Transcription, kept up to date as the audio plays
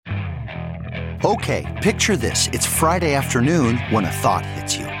Okay, picture this. It's Friday afternoon when a thought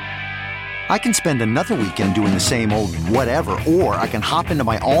hits you. I can spend another weekend doing the same old whatever, or I can hop into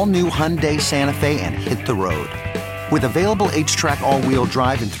my all-new Hyundai Santa Fe and hit the road. With available H-Track all-wheel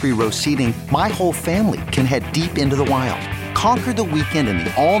drive and 3-row seating, my whole family can head deep into the wild. Conquer the weekend in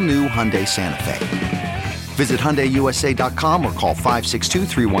the all-new Hyundai Santa Fe. Visit HyundaiUSA.com or call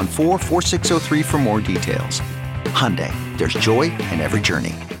 562-314-4603 for more details. Hyundai, there's joy in every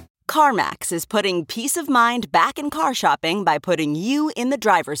journey. CarMax is putting peace of mind back in car shopping by putting you in the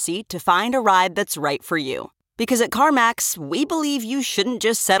driver's seat to find a ride that's right for you. Because at CarMax, we believe you shouldn't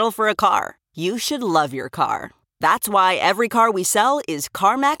just settle for a car. You should love your car. That's why every car we sell is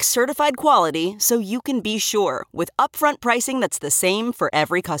CarMax certified quality, so you can be sure with upfront pricing that's the same for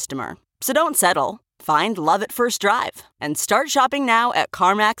every customer. So don't settle. Find love at first drive and start shopping now at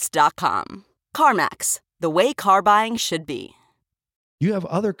CarMax.com. CarMax, the way car buying should be. You have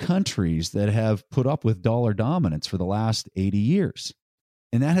other countries that have put up with dollar dominance for the last 80 years,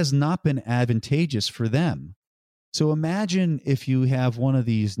 and that has not been advantageous for them. So imagine if you have one of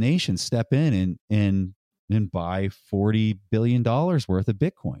these nations step in and buy $40 billion worth of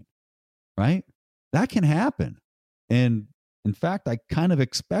Bitcoin, right? That can happen. And in fact, I kind of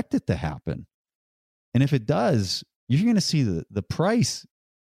expect it to happen. And if it does, you're going to see the price,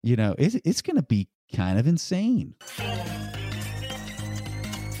 it's going to be kind of insane.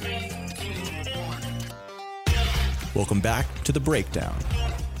 Welcome back to The Breakdown,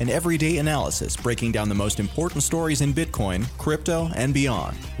 an everyday analysis breaking down the most important stories in Bitcoin, crypto, and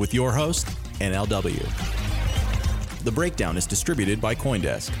beyond with your host, NLW. The Breakdown is distributed by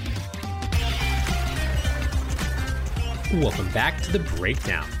CoinDesk. Welcome back to The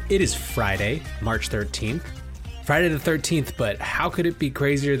Breakdown. It is Friday, March 13th. Friday the 13th, but how could it be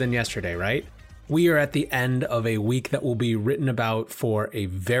crazier than yesterday, right? We are at the end of a week that will be written about for a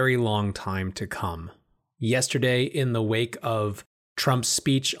very long time to come. Yesterday, in the wake of Trump's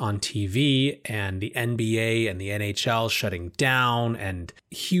speech on TV and the NBA and the NHL shutting down and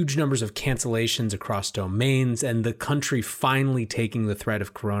huge numbers of cancellations across domains and the country finally taking the threat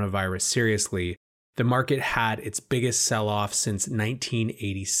of coronavirus seriously, the market had its biggest sell-off since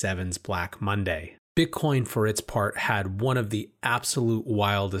 1987's Black Monday. Bitcoin, for its part, had one of the absolute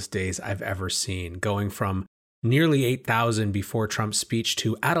wildest days I've ever seen, going from nearly 8,000 before Trump's speech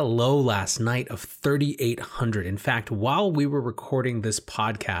to at a low last night of 3,800. In fact, while we were recording this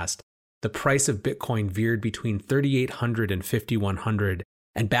podcast, the price of Bitcoin veered between 3,800 and 5,100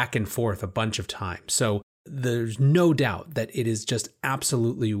 and back and forth a bunch of times. So there's no doubt that it is just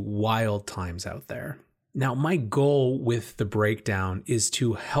absolutely wild times out there. Now, my goal with the breakdown is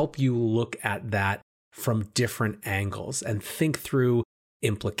to help you look at that from different angles and think through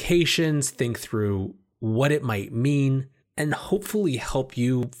implications, think through what it might mean, and hopefully help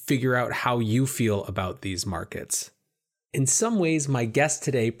you figure out how you feel about these markets. In some ways, my guest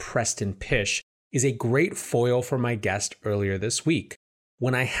today, Preston Pysh, is a great foil for my guest earlier this week.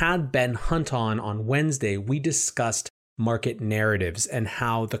 When I had Ben Hunt on Wednesday, we discussed market narratives and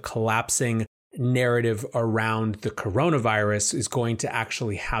how the collapsing narrative around the coronavirus is going to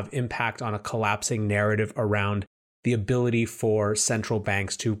actually have impact on a collapsing narrative around the ability for central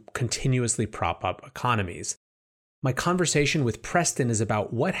banks to continuously prop up economies. My conversation with Preston is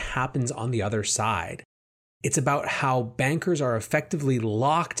about what happens on the other side. It's about how bankers are effectively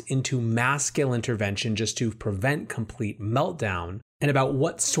locked into mass-scale intervention just to prevent complete meltdown, and about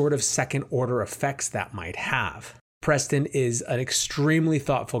what sort of second-order effects that might have. Preston is an extremely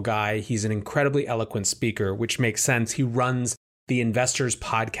thoughtful guy. He's an incredibly eloquent speaker, which makes sense. He runs the Investors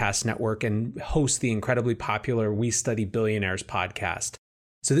Podcast Network and hosts the incredibly popular We Study Billionaires podcast.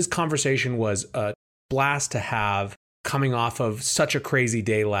 So this conversation was a blast to have coming off of such a crazy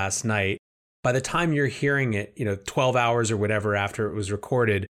day last night. By the time you're hearing it, 12 hours or whatever after it was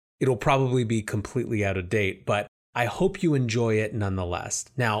recorded, it'll probably be completely out of date, but I hope you enjoy it nonetheless.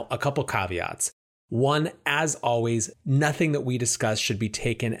 Now, a couple caveats. One, as always, nothing that we discuss should be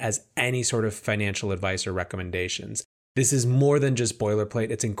taken as any sort of financial advice or recommendations. This is more than just boilerplate.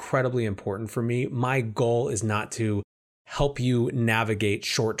 It's incredibly important for me. My goal is not to help you navigate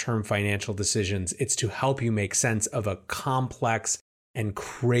short-term financial decisions. It's to help you make sense of a complex and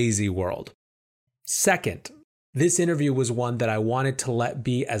crazy world. Second, this interview was one that I wanted to let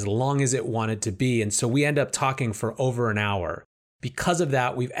be as long as it wanted to be, and so we end up talking for over an hour. Because of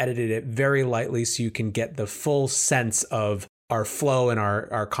that, we've edited it very lightly so you can get the full sense of our flow and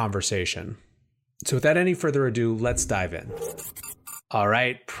our conversation. So without any further ado, let's dive in. All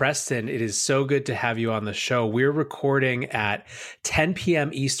right, Preston, it is so good to have you on the show. We're recording at 10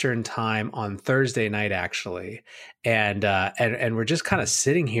 p.m. Eastern time on Thursday night, actually. And we're just kind of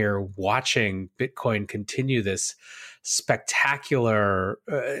sitting here watching Bitcoin continue this spectacular,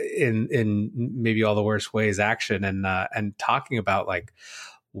 in maybe all the worst ways, action, and talking about like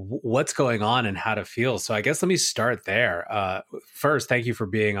what's going on and how to feel. So I guess let me start there. First, thank you for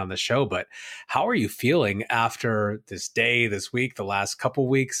being on the show, but how are you feeling after this day, this week, the last couple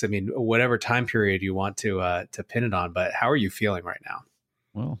weeks? I mean, whatever time period you want to pin it on, but how are you feeling right now?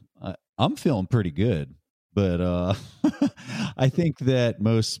 Well, I'm feeling pretty good, but I think that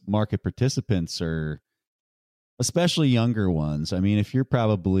most market participants are, especially younger ones. I mean, if you're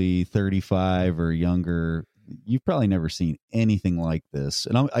probably 35 or younger, you've probably never seen anything like this.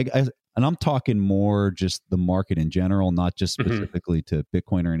 And I'm talking more just the market in general, not just specifically to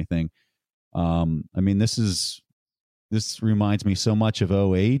Bitcoin or anything. I mean, this reminds me so much of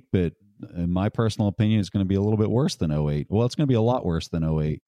 '08, but in my personal opinion, it's going to be a little bit worse than '08. Well, it's going to be a lot worse than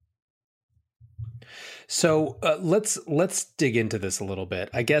 '08. So let's dig into this a little bit.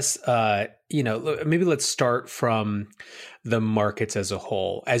 I guess maybe let's start from the markets as a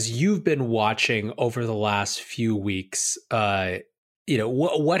whole. As you've been watching over the last few weeks,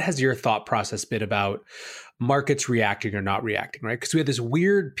 what has your thought process been about markets reacting or not reacting, right? Because we had this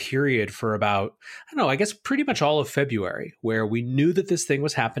weird period for about, I don't know, I guess pretty much all of February, where we knew that this thing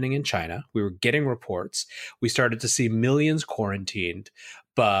was happening in China. We were getting reports. We started to see millions quarantined,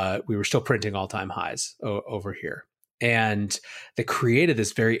 but we were still printing all-time highs over here. And that created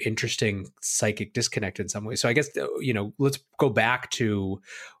this very interesting psychic disconnect in some ways. So I guess, let's go back to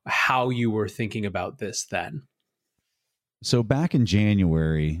how you were thinking about this then. So back in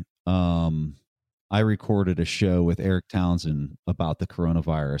January, I recorded a show with Eric Townsend about the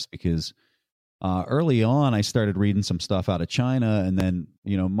coronavirus because early on I started reading some stuff out of China, and then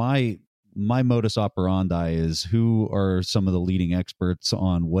my modus operandi is who are some of the leading experts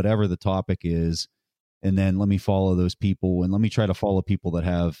on whatever the topic is, and then let me follow those people and let me try to follow people that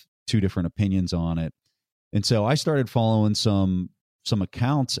have two different opinions on it. And so I started following some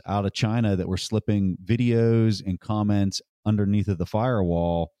accounts out of China that were slipping videos and comments underneath of the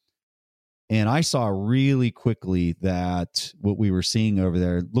firewall. And I saw really quickly that what we were seeing over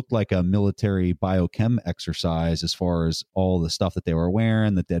there looked like a military biochem exercise as far as all the stuff that they were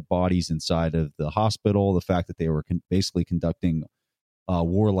wearing, the dead bodies inside of the hospital, the fact that they were basically conducting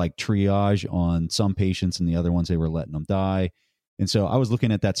warlike triage on some patients and the other ones they were letting them die. And so I was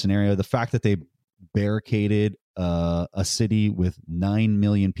looking at that scenario, the fact that they barricaded a city with 9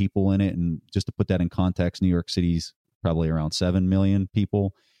 million people in it. And just to put that in context, New York City's probably around 7 million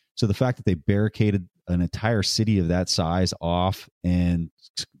people. So the fact that they barricaded an entire city of that size off and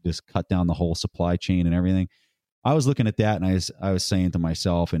just cut down the whole supply chain and everything, I was looking at that and I was saying to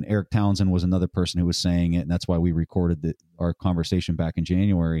myself, and Eric Townsend was another person who was saying it, and that's why we recorded our conversation back in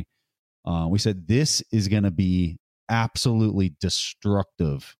January. We said this is going to be absolutely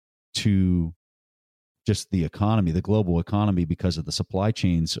destructive to just the economy, the global economy, because of the supply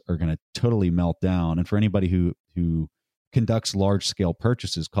chains are going to totally melt down. And for anybody who conducts large scale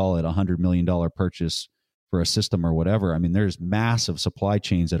purchases, call it $100 million purchase for a system or whatever. I mean, there's massive supply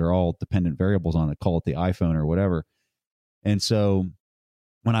chains that are all dependent variables on it, call it the iPhone or whatever. And so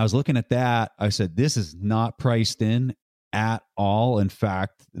when I was looking at that, I said, this is not priced in at all. In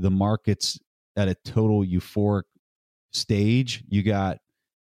fact, the market's at a total euphoric stage. You got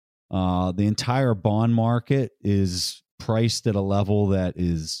the entire bond market is priced at a level that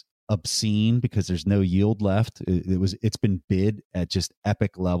is obscene because there's no yield left. It's been bid at just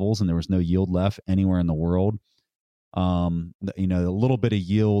epic levels, and there was no yield left anywhere in the world. A little bit of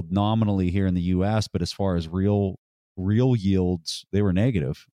yield nominally here in the U.S., but as far as real yields, they were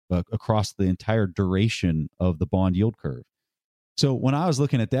negative across the entire duration of the bond yield curve. So when I was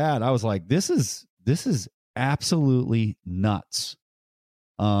looking at that, I was like, this is absolutely nuts.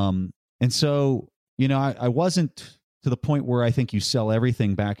 And so, I wasn't to the point where I think you sell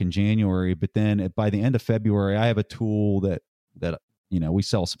everything back in January, but then by the end of February, I have a tool that we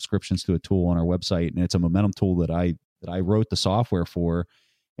sell subscriptions to a tool on our website, and it's a momentum tool that I wrote the software for.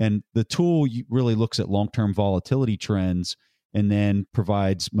 And the tool really looks at long-term volatility trends and then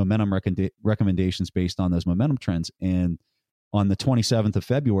provides momentum recommendations based on those momentum trends. And on the 27th of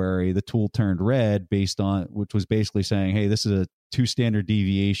February, the tool turned red which was basically saying, hey, this is a 2 standard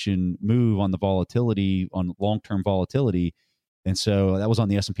deviation move on the volatility, on long-term volatility. And so that was on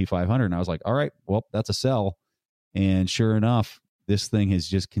the S&P 500. And I was like, all right, well, that's a sell. And sure enough, this thing has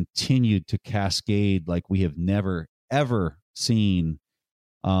just continued to cascade like we have never, ever seen.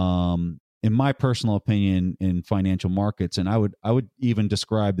 in my personal opinion, in financial markets, and I would even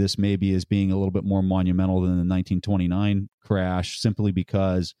describe this maybe as being a little bit more monumental than the 1929 crash, simply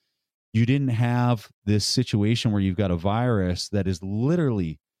because you didn't have this situation where you've got a virus that is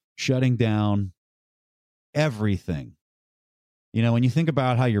literally shutting down everything. When you think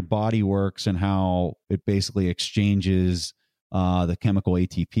about how your body works and how it basically exchanges the chemical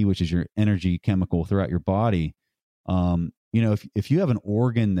ATP, which is your energy chemical throughout your body, if you have an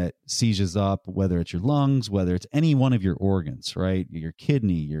organ that seizes up, whether it's your lungs, whether it's any one of your organs, right, your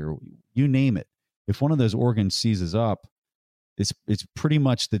kidney, you name it, if one of those organs seizes up, it's pretty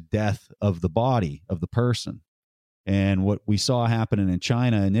much the death of the body of the person. And what we saw happening in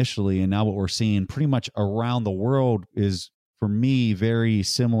China initially, and now what we're seeing pretty much around the world, is, for me, very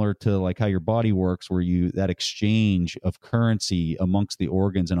similar to like how your body works, where that exchange of currency amongst the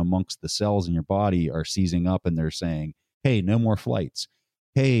organs and amongst the cells in your body are seizing up, and they're saying, hey, no more flights.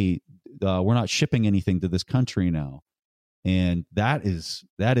 Hey, we're not shipping anything to this country now. And that is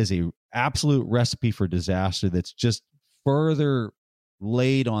a absolute recipe for disaster that's just further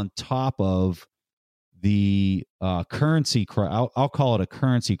laid on top of the currency. I'll call it a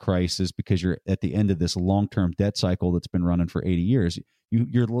currency crisis, because you're at the end of this long-term debt cycle that's been running for 80 years.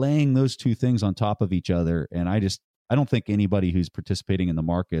 You're laying those two things on top of each other. And I don't think anybody who's participating in the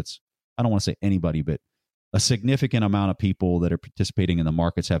markets, I don't want to say anybody, but a significant amount of people that are participating in the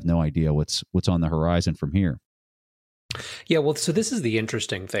markets have no idea what's on the horizon from here. Yeah, well, so this is the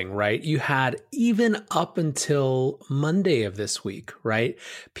interesting thing, right? You had, even up until Monday of this week, right,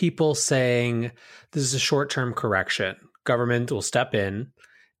 people saying this is a short-term correction. Government will step in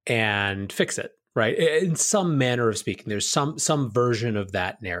and fix it, right? In some manner of speaking, there's some version of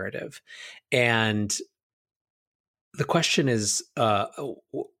that narrative. And the question is,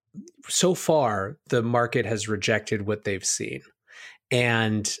 so far, the market has rejected what they've seen.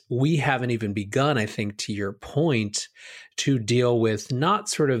 And we haven't even begun, I think, to your point, to deal with not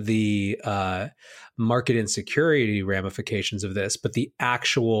sort of the market insecurity ramifications of this, but the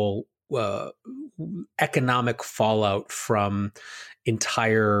actual economic fallout from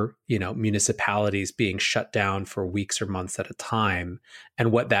entire, municipalities being shut down for weeks or months at a time,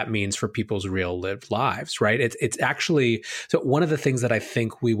 and what that means for people's real lived lives, right? It's actually, so one of the things that I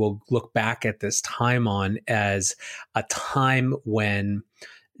think we will look back at this time on as a time when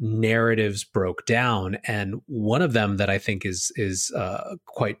narratives broke down, and one of them that I think is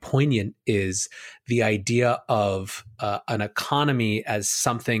quite poignant is the idea of an economy as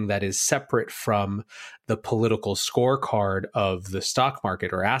something that is separate from the political scorecard of the stock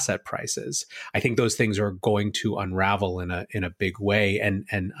market or asset prices. I think those things are going to unravel in a big way, and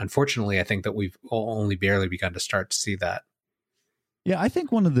unfortunately, I think that we've only barely begun to start to see that. Yeah, I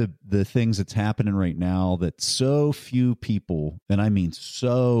think one of the things that's happening right now that so few people, and I mean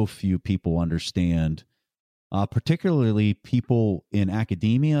so few people, understand, particularly people in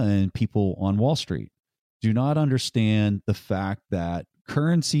academia and people on Wall Street, do not understand the fact that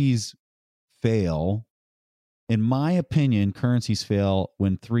currencies fail. In my opinion, currencies fail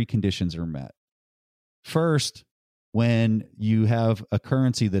when three conditions are met. First, when you have a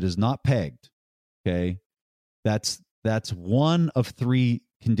currency that is not pegged, okay, that's one of three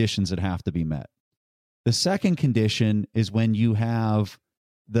conditions that have to be met. The second condition is when you have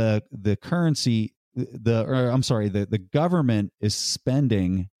the currency, the government is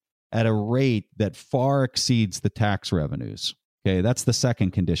spending at a rate that far exceeds the tax revenues. Okay, that's the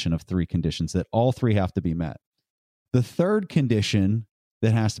second condition of three conditions that all three have to be met. The third condition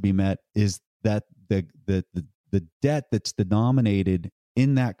that has to be met is that the debt that's denominated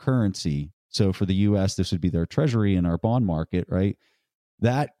in that currency. So for the U.S., this would be their treasury and our bond market, right?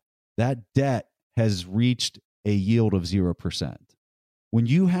 That debt has reached a yield of 0%. When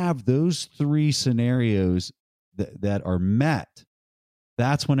you have those three scenarios that are met,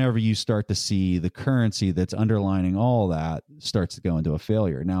 that's whenever you start to see the currency that's underlining all that starts to go into a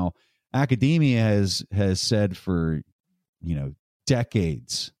failure. Now, academia has said for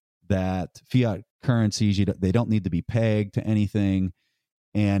decades that fiat currencies, they don't need to be pegged to anything.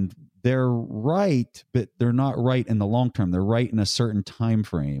 And they're right, but they're not right in the long term. They're right in a certain time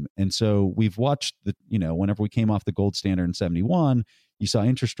frame. And so we've watched whenever we came off the gold standard in 71, you saw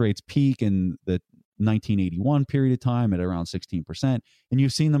interest rates peak in the 1981 period of time at around 16%. And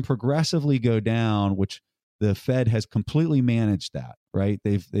you've seen them progressively go down, which the Fed has completely managed that, right?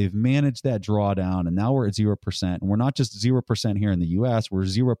 They've managed that drawdown, and now we're at 0%. And we're not just 0% here in the US, we're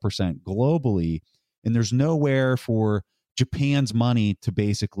 0% globally. And there's nowhere for Japan's money to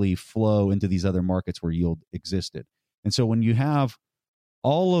basically flow into these other markets where yield existed. And so when you have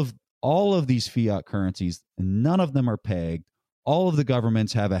all of these fiat currencies, and none of them are pegged, all of the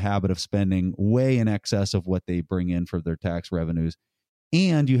governments have a habit of spending way in excess of what they bring in for their tax revenues.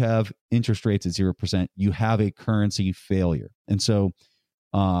 And you have interest rates at 0%. You have a currency failure. And so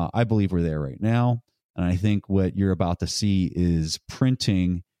I believe we're there right now. And I think what you're about to see is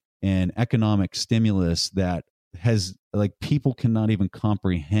printing and economic stimulus that has, like, people cannot even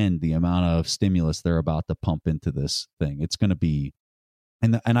comprehend the amount of stimulus they're about to pump into this thing. It's going to be,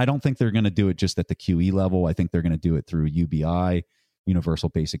 and I don't think they're going to do it just at the QE level. I think they're going to do it through UBI, Universal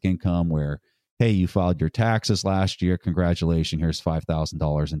Basic Income, where, hey, you filed your taxes last year. Congratulations. Here's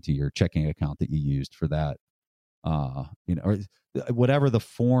 $5,000 into your checking account that you used for that. Or whatever the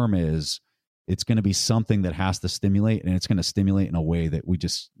form is, it's going to be something that has to stimulate, and it's going to stimulate in a way that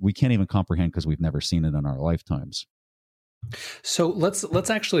we can't even comprehend because we've never seen it in our lifetimes. So let's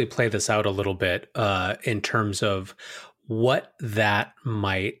actually play this out a little bit in terms of what that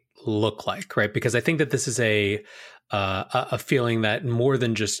might look like, right? Because I think that this is a feeling that more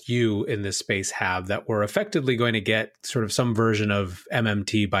than just you in this space have, that we're effectively going to get sort of some version of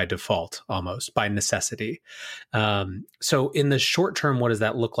MMT by default, almost by necessity. So in the short term, what does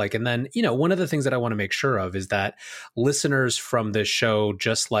that look like? And then, one of the things that I want to make sure of is that listeners from this show,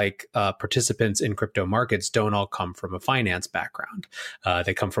 just like participants in crypto markets, don't all come from a finance background.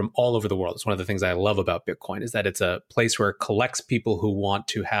 They come from all over the world. It's one of the things I love about Bitcoin, is that it's a place where it collects people who want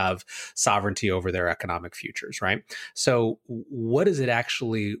to have sovereignty over their economic futures, right? So what does it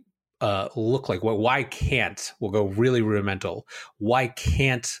actually look like? Why can't, we'll go really rudimental, why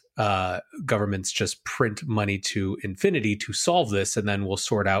can't governments just print money to infinity to solve this, and then we'll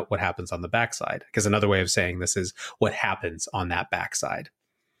sort out what happens on the backside? Because another way of saying this is what happens on that backside.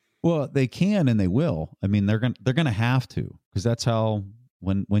 Well, they can and they will. I mean, they're going to have to, because that's how,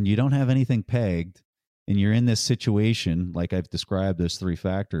 when you don't have anything pegged and you're in this situation, like I've described those three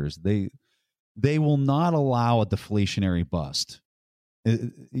factors, they will not allow a deflationary bust.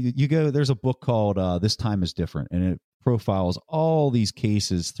 There's a book called This Time is Different, and it profiles all these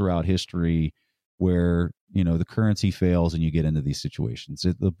cases throughout history where, the currency fails and you get into these situations.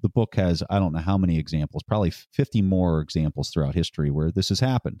 The book has, I don't know how many examples, probably 50 more examples throughout history where this has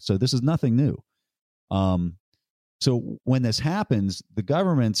happened. So this is nothing new. So when this happens, the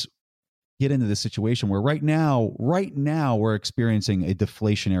governments get into this situation where right now we're experiencing a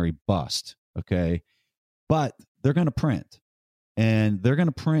deflationary bust. Okay. But they're going to print, and they're going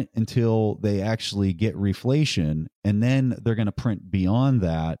to print until they actually get reflation. And then they're going to print beyond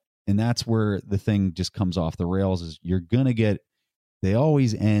that. And that's where the thing just comes off the rails, is you're going to get, they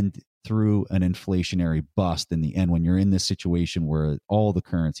always end through an inflationary bust in the end when you're in this situation where all the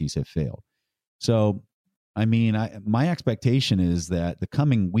currencies have failed. So, I mean, my expectation is that the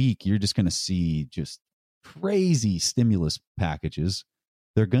coming week, you're just going to see just crazy stimulus packages.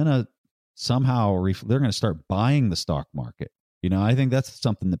 They're going to somehow they're going to start buying the stock market. I think that's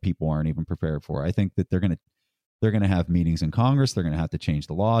something that people aren't even prepared for. I think that they're going to have meetings in Congress. They're going to have to change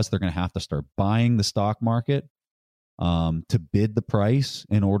the laws. They're going to have to start buying the stock market to bid the price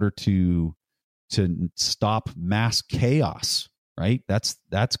in order to stop mass chaos. Right?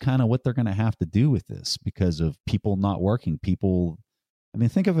 That's kind of what they're going to have to do with this, because of people not working. People, I mean,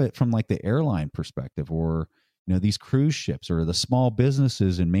 think of it from like the airline perspective, or these cruise ships, or the small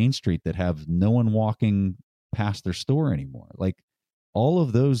businesses in Main Street that have no one past their store anymore. Like, all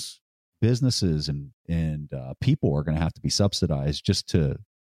of those businesses and people are going to have to be subsidized just to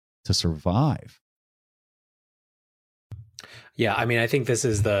survive. Yeah, I mean, I think this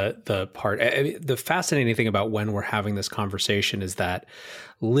is the part. I mean, the fascinating thing about when we're having this conversation is that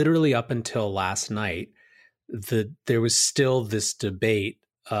literally up until last night, there was still this debate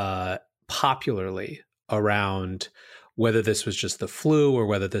popularly around whether this was just the flu or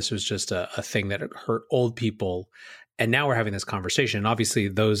whether this was just a thing that hurt old people. And now we're having this conversation. And obviously,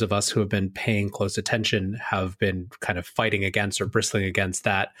 those of us who have been paying close attention have been kind of fighting against or bristling against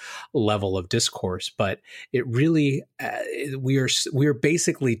that level of discourse. But it really, we are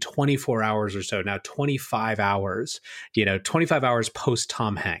basically 24 hours or so now, 25 hours, 25 hours post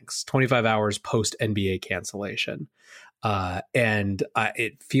Tom Hanks, 25 hours post NBA cancellation. And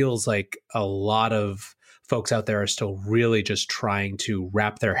it feels like a lot of folks out there are still really just trying to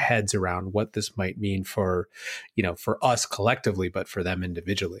wrap their heads around what this might mean for us collectively, but for them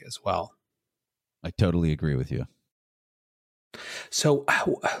individually as well. I totally agree with you. So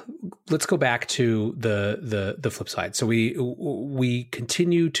let's go back to the flip side. So we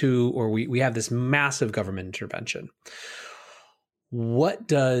continue to, or we have this massive government intervention. What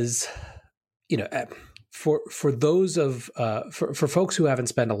does, for those of for folks who haven't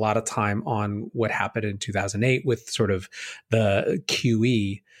spent a lot of time on what happened in 2008 with sort of the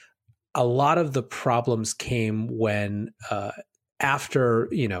QE, a lot of the problems came when after,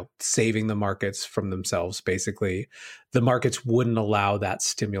 saving the markets from themselves, basically, the markets wouldn't allow that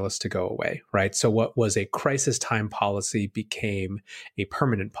stimulus to go away, right? So what was a crisis time policy became a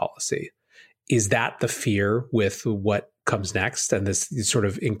permanent policy. Is that the fear with what comes next and these sort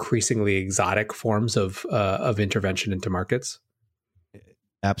of increasingly exotic forms of intervention into markets?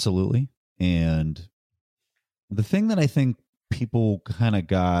 Absolutely. And the thing that I think people kind of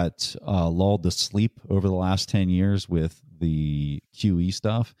got lulled to sleep over the last 10 years with the QE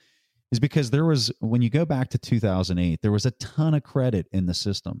stuff is because when you go back to 2008, there was a ton of credit in the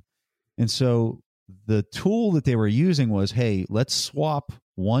system. And so the tool that they were using was, hey, let's swap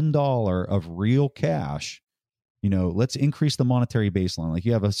 $1 of real cash. Let's increase the monetary baseline. Like,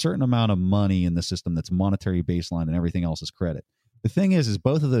 you have a certain amount of money in the system that's monetary baseline and everything else is credit. The thing is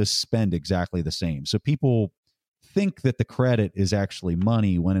both of those spend exactly the same. So people think that the credit is actually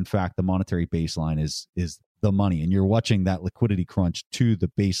money when in fact the monetary baseline is the money. And you're watching that liquidity crunch to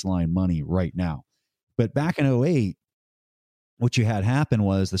the baseline money right now. But back in 2008, what you had happen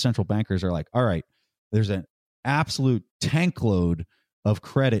was the central bankers are like, all right, there's an absolute tank load of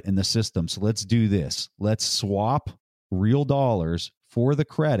credit in the system. So let's do this. Let's swap real dollars for the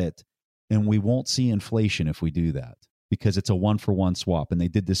credit, and we won't see inflation if we do that because it's a one-for-one swap. And they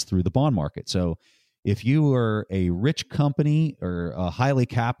did this through the bond market. So if you were a rich company or a highly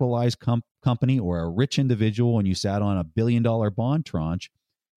capitalized company or a rich individual and you sat on $1 billion bond tranche,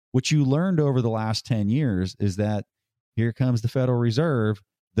 what you learned over the last 10 years is that here comes the Federal Reserve.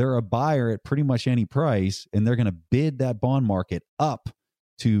 They're a buyer at pretty much any price, and they're going to bid that bond market up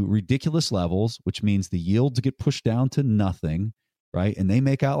to ridiculous levels, which means the yields get pushed down to nothing, right? And they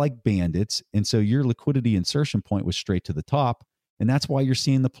make out like bandits. And so your liquidity insertion point was straight to the top. And that's why you're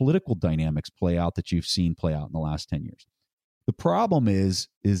seeing the political dynamics play out that you've seen play out in the last 10 years. The problem is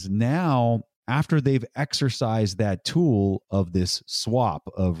now, after they've exercised that tool of this swap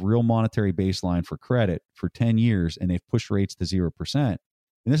of real monetary baseline for credit for 10 years, and they've pushed rates to 0%,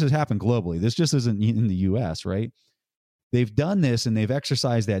 and this has happened globally. This just isn't in the US, right? They've done this and they've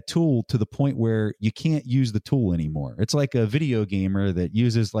exercised that tool to the point where you can't use the tool anymore. It's like a video gamer that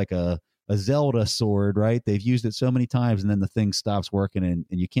uses like a Zelda sword, right? They've used it so many times and then the thing stops working and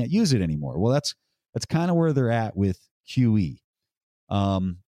you can't use it anymore. Well, that's kind of where they're at with QE.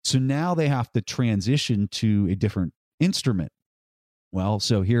 So now they have to transition to a different instrument. Well,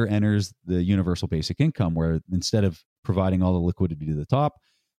 so here enters the universal basic income, where instead of providing all the liquidity to the top,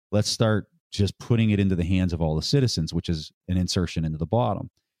 let's start just putting it into the hands of all the citizens, which is an insertion into the bottom.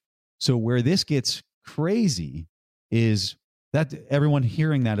 So where this gets crazy is that everyone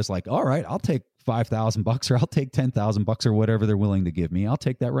hearing that is like, all right, I'll take $5,000 or I'll take $10,000 or whatever they're willing to give me. I'll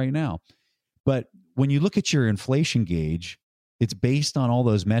take that right now. But when you look at your inflation gauge, it's based on all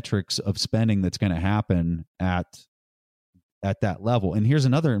those metrics of spending that's going to happen at that level. And here's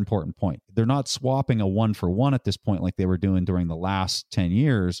another important point. They're not swapping a one-for-one at this point like they were doing during the last 10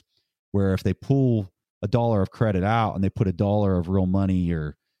 years, where if they pull $1 of credit out and they put $1 of real money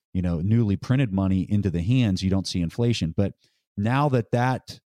or, newly printed money into the hands, you don't see inflation. But now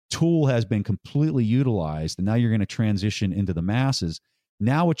that tool has been completely utilized and now you're going to transition into the masses,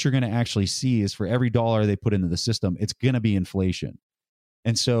 now what you're going to actually see is for every dollar they put into the system, it's going to be inflation.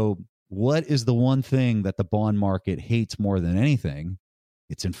 And so what is the one thing that the bond market hates more than anything?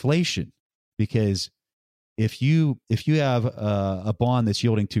 It's inflation. Because if you have a bond that's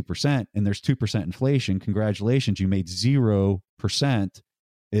yielding 2% and there's 2% inflation, congratulations, you made 0%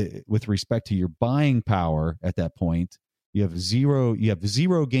 with respect to your buying power at that point. You have zero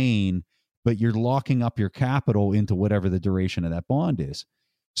gain, but you're locking up your capital into whatever the duration of that bond is.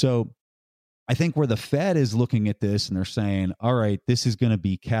 So I think where the Fed is looking at this and they're saying, all right, this is going to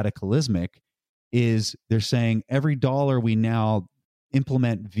be cataclysmic, is they're saying every dollar we now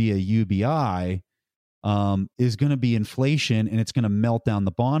implement via UBI is going to be inflation, and it's going to melt down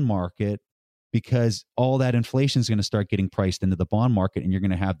the bond market, because all that inflation is going to start getting priced into the bond market, and you're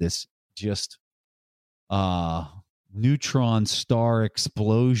going to have this just neutron star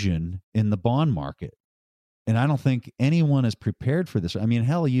explosion in the bond market. And I don't think anyone is prepared for this. I mean,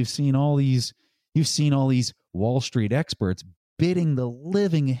 hell, you've seen all these Wall Street experts bidding the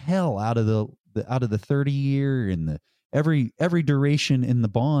living hell out of the 30-year, and the every duration in the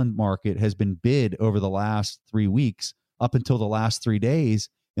bond market has been bid over the last 3 weeks up until the last 3 days.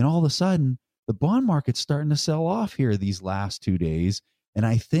 And all of a sudden, the bond market's starting to sell off here these last 2 days. And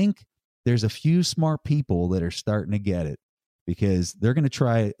I think there's a few smart people that are starting to get it, because they're going to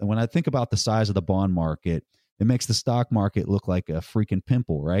try. When I think about the size of the bond market, it makes the stock market look like a freaking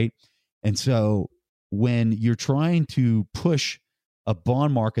pimple, right? And so when you're trying to push a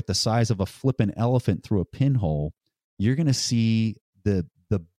bond market the size of a flippin' elephant through a pinhole, you're going to see the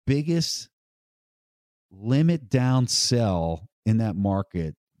biggest limit down sell in that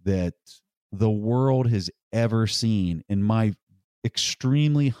market that the world has ever seen, in my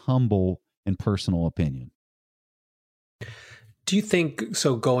extremely humble and personal opinion. Do you think,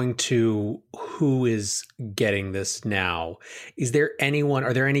 so going to who is getting this now, are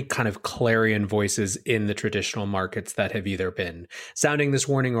there any kind of clarion voices in the traditional markets that have either been sounding this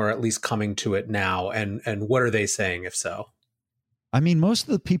warning or at least coming to it now? And what are they saying, if so? I mean, most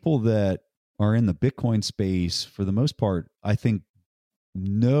of the people that are in the Bitcoin space, for the most part, I think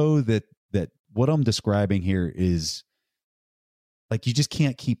know that what I'm describing here is like, you just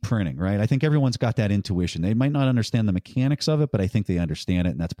can't keep printing, right? I think everyone's got that intuition. They might not understand the mechanics of it, but I think they understand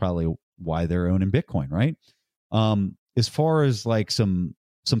it. And that's probably why they're owning Bitcoin, right? As far as like some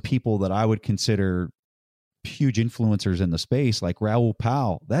people that I would consider huge influencers in the space, like Raoul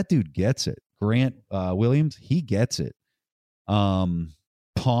Pal, that dude gets it. Grant Williams, he gets it.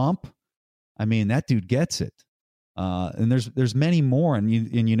 Pomp, I mean, that dude gets it. And there's many more. And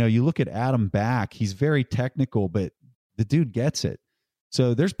you look at Adam Back, he's very technical, but the dude gets it.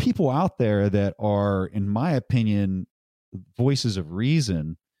 So there's people out there that are, in my opinion, voices of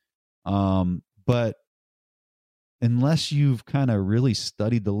reason. But unless you've kind of really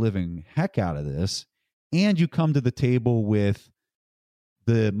studied the living heck out of this, and you come to the table with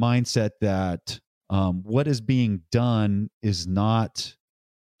the mindset that what is being done is not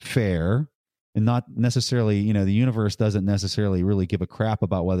fair, and not necessarily, the universe doesn't necessarily really give a crap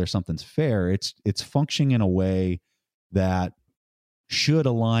about whether something's fair. It's functioning in a way that should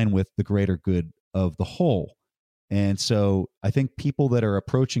align with the greater good of the whole. And so I think people that are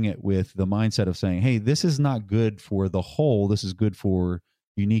approaching it with the mindset of saying, hey, this is not good for the whole, this is good for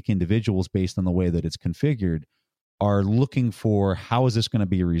unique individuals based on the way that it's configured, are looking for, how is this going to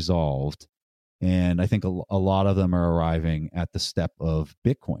be resolved? And I think a lot of them are arriving at the step of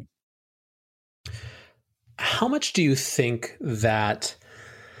Bitcoin. How much do you think that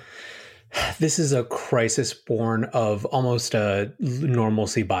this is a crisis born of almost a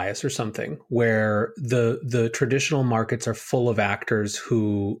normalcy bias or something, where the traditional markets are full of actors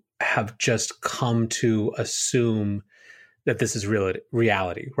who have just come to assume that this is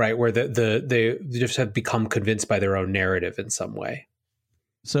reality, right? Where they just have become convinced by their own narrative in some way.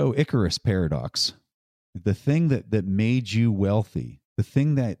 So Icarus paradox, the thing that made you wealthy, the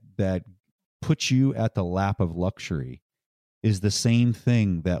thing that puts you at the lap of luxury, is the same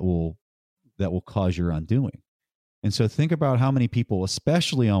thing that will cause your undoing. And so think about how many people,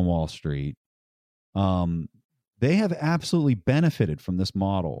 especially on Wall Street, they have absolutely benefited from this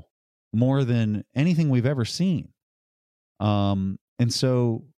model more than anything we've ever seen. And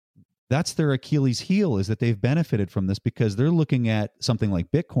so that's their Achilles heel, is that they've benefited from this because they're looking at something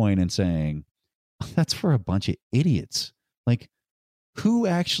like Bitcoin and saying, that's for a bunch of idiots. Like, who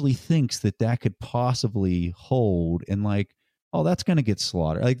actually thinks that could possibly hold, and like, oh, that's going to get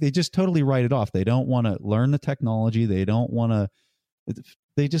slaughtered. Like, they just totally write it off. They don't want to learn the technology. They don't want to,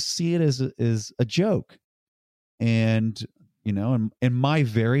 they just see it as a joke. And, in my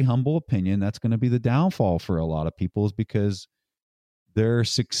very humble opinion, that's going to be the downfall for a lot of people, is because their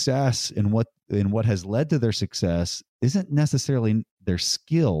success and what has led to their success isn't necessarily their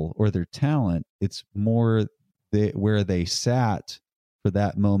skill or their talent. It's more where they sat for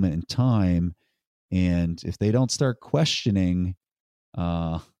that moment in time. And if they don't start questioning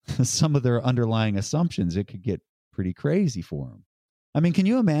some of their underlying assumptions, it could get pretty crazy for them. I mean, can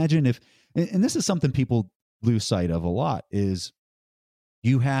you imagine if, and this is something people lose sight of a lot, is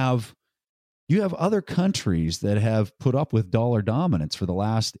you have other countries that have put up with dollar dominance for the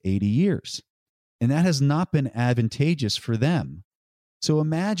last 80 years, and that has not been advantageous for them. So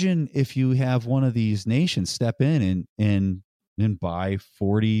imagine if you have one of these nations step in and buy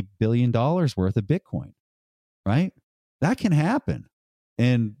 $40 billion worth of Bitcoin, right? That can happen.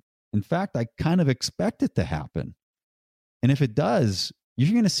 And in fact, I kind of expect it to happen. And if it does,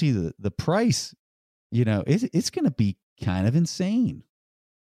 you're going to see the price, it's going to be kind of insane.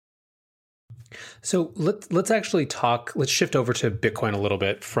 So let's actually let's shift over to Bitcoin a little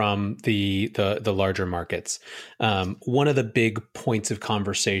bit from the larger markets. One of the big points of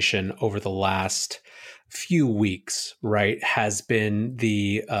conversation over the last few weeks, right, has been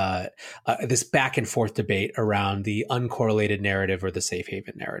the this back and forth debate around the uncorrelated narrative or the safe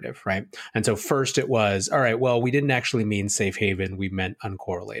haven narrative, right? And so first it was, all right, well, we didn't actually mean safe haven, we meant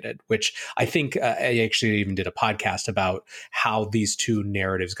uncorrelated, which I think I actually even did a podcast about how these two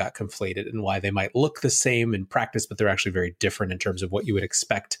narratives got conflated and why they might look the same in practice, but they're actually very different in terms of what you would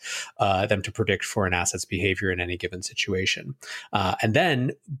expect them to predict for an asset's behavior in any given situation. And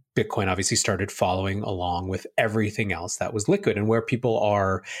then Bitcoin obviously started following along along with everything else that was liquid. And where people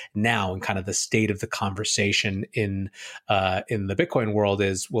are now and kind of the state of the conversation in the Bitcoin world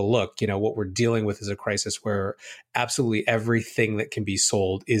is, well, look, what we're dealing with is a crisis where absolutely everything that can be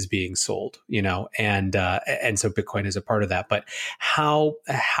sold is being sold, and so Bitcoin is a part of that. But how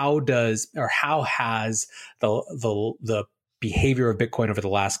has the behavior of Bitcoin over the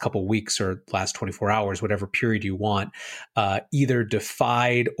last couple of weeks or last 24 hours, whatever period you want, either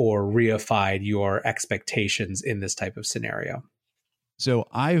defied or reified your expectations in this type of scenario? So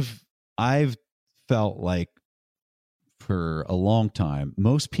I've felt like for a long time,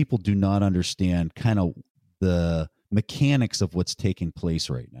 most people do not understand kind of the mechanics of what's taking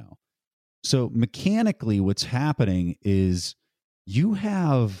place right now. So mechanically, what's happening is you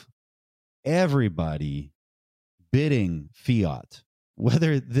have everybody bidding fiat,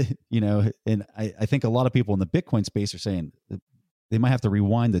 whether and I think a lot of people in the Bitcoin space are saying they might have to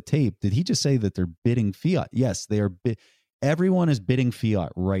rewind the tape. Did he just say that they're bidding fiat? Yes, they are. Everyone is bidding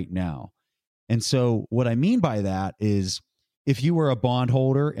fiat right now. And so what I mean by that is if you were a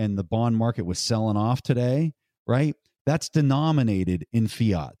bondholder and the bond market was selling off today, right, that's denominated in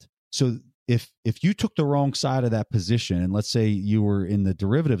fiat. So if you took the wrong side of that position, and let's say you were in the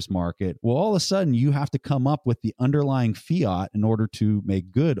derivatives market, well, all of a sudden you have to come up with the underlying fiat in order to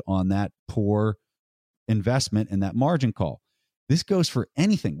make good on that poor investment and that margin call. This goes for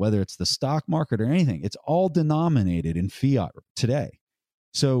anything, whether it's the stock market or anything. It's all denominated in fiat today.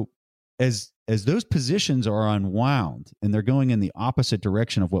 So as those positions are unwound and they're going in the opposite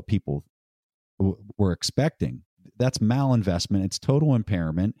direction of what people were expecting, that's malinvestment. It's total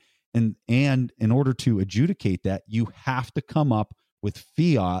impairment. And in order to adjudicate that, you have to come up with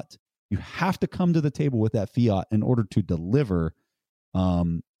fiat. You have to come to the table with that fiat in order to deliver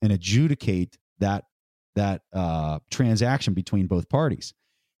and adjudicate that transaction between both parties.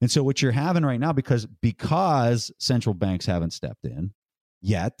 And so what you're having right now, because central banks haven't stepped in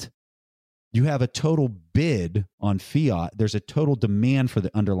yet, you have a total bid on fiat. There's a total demand for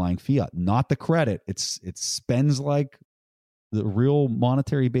the underlying fiat, not the credit. It spends like the real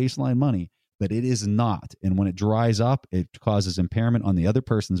monetary baseline money, but it is not. And when it dries up, it causes impairment on the other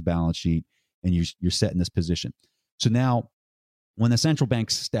person's balance sheet, and you're set in this position. So now when the central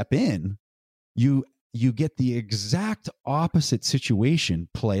banks step in, you get the exact opposite situation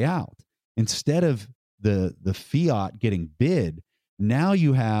play out. Instead of the fiat getting bid, now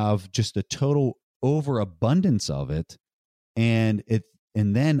you have just a total overabundance of it, and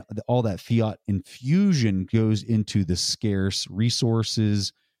then all that fiat infusion goes into the scarce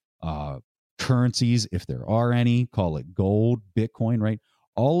resources, currencies, if there are any, call it gold, Bitcoin, right?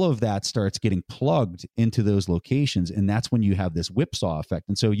 All of that starts getting plugged into those locations, and that's when you have this whipsaw effect.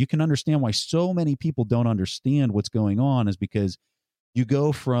 And so you can understand why so many people don't understand what's going on, is because you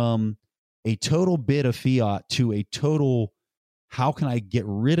go from a total bid of fiat to a total, how can I get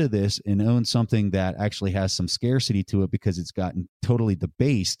rid of this and own something that actually has some scarcity to it because it's gotten totally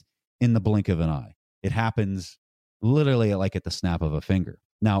debased in the blink of an eye. It happens literally like at the snap of a finger.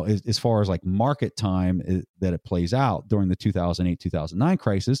 Now, as far as like market time that it plays out during the 2008-2009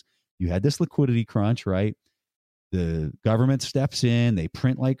 crisis, you had this liquidity crunch, right? The government steps in, they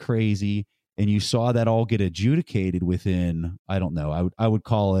print like crazy, and you saw that all get adjudicated within, I don't know, I would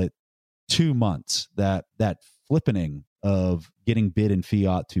call it 2 months. That flippening of getting bid in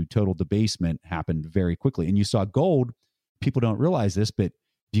fiat to total debasement happened very quickly. And you saw gold, people don't realize this, but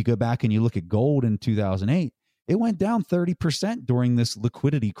if you go back and you look at gold in 2008, it went down 30% during this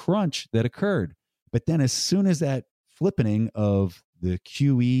liquidity crunch that occurred. But then as soon as that flippening of the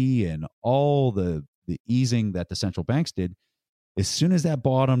QE and all the easing that the central banks did, as soon as that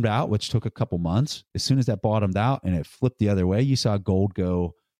bottomed out, which took a couple months, as soon as that bottomed out and it flipped the other way, you saw gold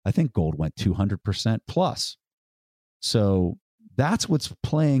go, I think gold went 200% plus. So that's what's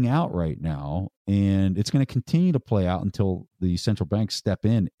playing out right now. And it's going to continue to play out until the central banks step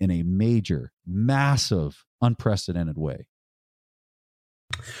in a major, massive, unprecedented way.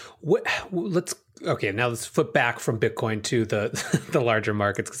 Now let's flip back from Bitcoin to the larger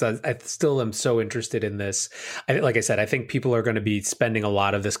markets, because I still am so interested in this. Like I said, I think people are going to be spending a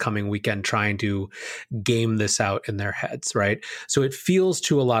lot of this coming weekend trying to game this out in their heads, right? So it feels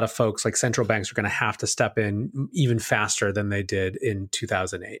to a lot of folks like central banks are going to have to step in even faster than they did in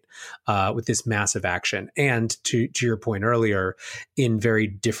 2008 with this massive action. And to your point earlier, in very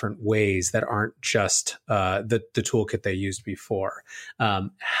different ways that aren't just the toolkit they used before.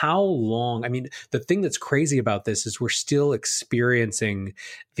 How how long? I mean, the thing that's crazy about this is we're still experiencing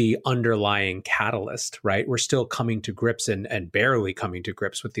the underlying catalyst, right? We're still coming to grips and barely coming to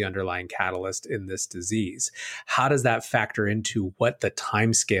grips with the underlying catalyst in this disease. How does that factor into what the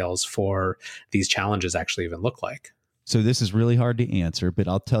timescales for these challenges actually even look like? So this is really hard to answer, but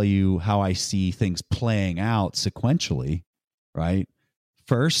I'll tell you how I see things playing out sequentially, right?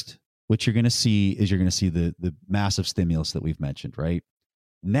 First, what you're going to see is the massive stimulus that we've mentioned, right?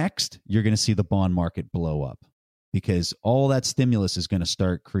 Next, you're going to see the bond market blow up because all that stimulus is going to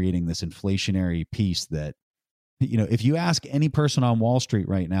start creating this inflationary piece that, if you ask any person on Wall Street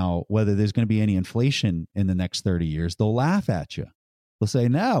right now whether there's going to be any inflation in the next 30 years, they'll laugh at you. They'll say,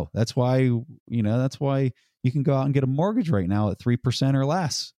 no, that's why you can go out and get a mortgage right now at 3% or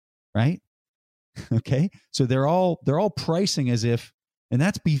less, right? Okay. So they're all pricing as if, and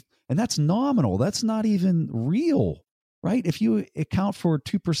that's nominal. That's not even real, right? If you account for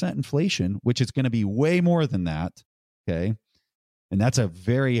 2% inflation, which is going to be way more than that, okay? And that's a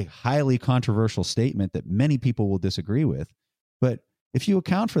very highly controversial statement that many people will disagree with. But if you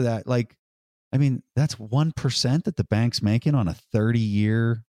account for that, that's 1% that the bank's making on a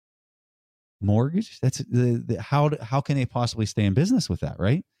 30-year mortgage. That's how can they possibly stay in business with that,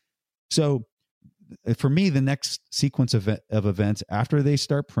 right? So for me, the next sequence of events after they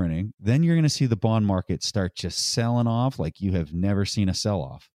start printing, then you're going to see the bond market start just selling off like you have never seen a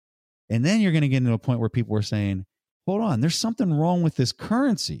sell-off. And then you're going to get into a point where people are saying, hold on, there's something wrong with this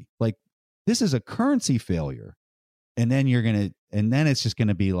currency. Like, this is a currency failure. And then it's just going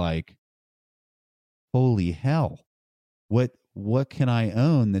to be like, holy hell, what can I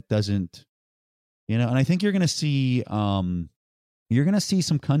own that doesn't, and I think you're going to see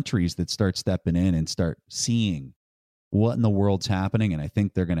some countries that start stepping in and start seeing what in the world's happening. And I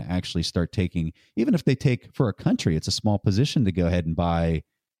think they're going to actually start taking, even if they take for a country, it's a small position to go ahead and buy,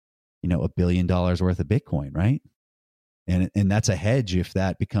 $1 billion worth of Bitcoin, right? And that's a hedge if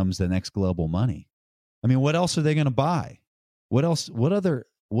that becomes the next global money. I mean, what else are they going to buy? What else? What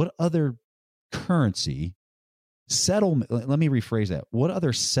other currency settlement? Let me rephrase that. What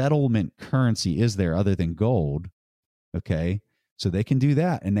other settlement currency is there other than gold? Okay. So they can do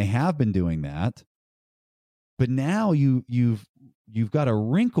that, and they have been doing that. But now you've got a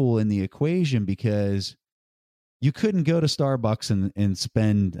wrinkle in the equation because you couldn't go to Starbucks and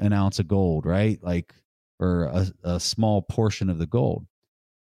spend an ounce of gold, right? Or a small portion of the gold.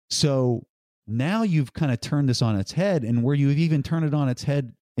 So now you've kind of turned this on its head, and where you've even turned it on its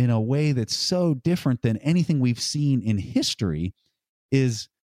head in a way that's so different than anything we've seen in history is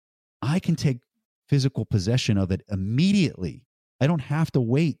I can take physical possession of it immediately. I don't have to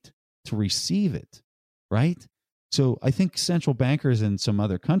wait to receive it, right? So I think central bankers in some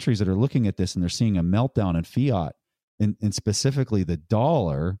other countries that are looking at this and they're seeing a meltdown in fiat and specifically the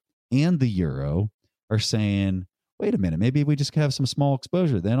dollar and the euro are saying, wait a minute, maybe we just have some small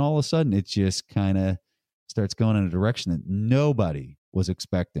exposure. Then all of a sudden it just kind of starts going in a direction that nobody was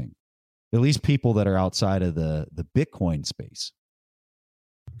expecting, at least people that are outside of the Bitcoin space.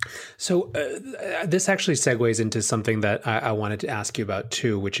 So this actually segues into something that I wanted to ask you about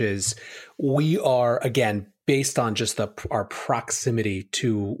too, which is we are, again, based on just our proximity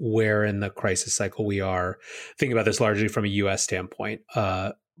to where in the crisis cycle we are, thinking about this largely from a U.S. standpoint.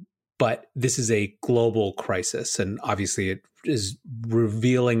 But this is a global crisis, and obviously it is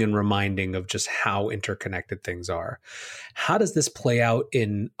revealing and reminding of just how interconnected things are. How does this play out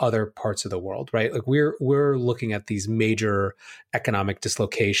in other parts of the world, right? Like we're looking at these major economic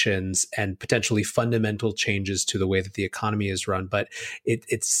dislocations and potentially fundamental changes to the way that the economy is run, but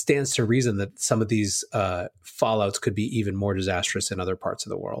it stands to reason that some of these fallouts could be even more disastrous in other parts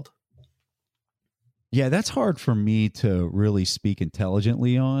of the world. Yeah, that's hard for me to really speak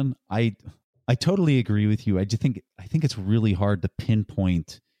intelligently on. I totally agree with you. I think it's really hard to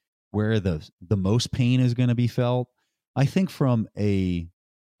pinpoint where the most pain is going to be felt. I think I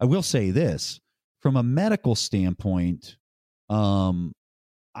will say this, from a medical standpoint,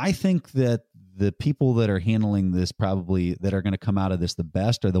 I think that the people that are handling this probably that are going to come out of this the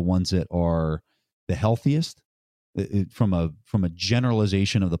best are the ones that are the healthiest from a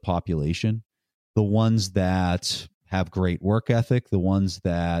generalization of the population. The ones that have great work ethic, the ones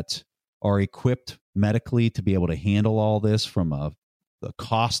that are equipped medically to be able to handle all this from the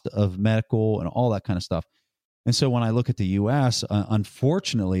cost of medical and all that kind of stuff. And so when I look at the U.S.,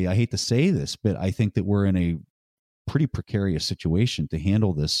 unfortunately, I hate to say this, but I think that we're in a pretty precarious situation to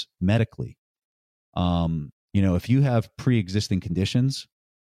handle this medically. If you have pre-existing conditions,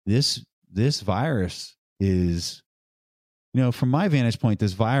 this virus is... from my vantage point,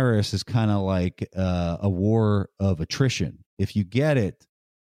 this virus is kind of like a war of attrition. If you get it,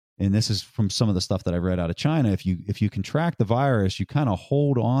 and this is from some of the stuff that I've read out of China, if you contract the virus, you kind of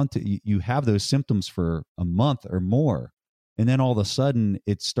hold on to, you have those symptoms for a month or more. And then all of a sudden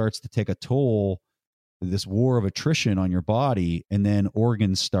it starts to take a toll, this war of attrition on your body, and then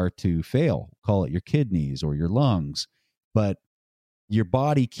organs start to fail, call it your kidneys or your lungs. But your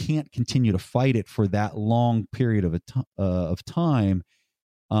body can't continue to fight it for that long period of time.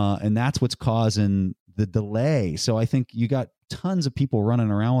 And that's what's causing the delay. So I think you got tons of people running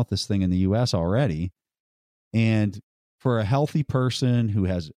around with this thing in the US already. And for a healthy person who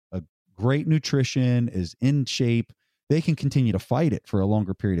has a great nutrition, is in shape, they can continue to fight it for a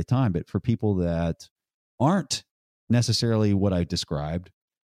longer period of time. But for people that aren't necessarily what I described,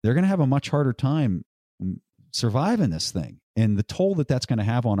 they're going to have a much harder time surviving this thing. And the toll that that's going to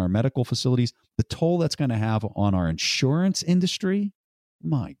have on our medical facilities, the toll that's going to have on our insurance industry,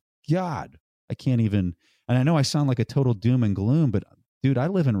 my God, I can't even. And I know I sound like a total doom and gloom, but dude, I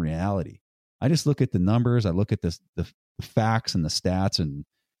live in reality. I just look at the numbers. I look at the facts and the stats, and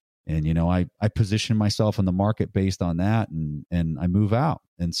you know, I position myself in the market based on that, and I move out.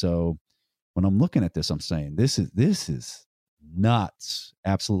 And so when I'm looking at this, I'm saying this is nuts,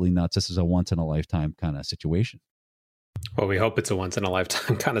 absolutely nuts. This is a once in a lifetime kind of situation. Well, we hope it's a once in a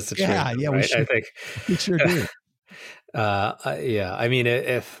lifetime kind of situation. Yeah, right? I think we sure do. Yeah, I mean,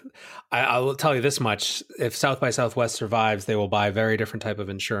 if I will tell you this much, if South by Southwest survives, they will buy a very different type of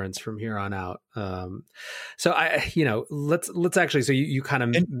insurance from here on out. So let's actually, so you kind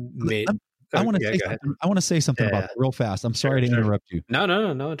of made. I want to say something. I want to say something about that real fast. I'm sorry to interrupt you. No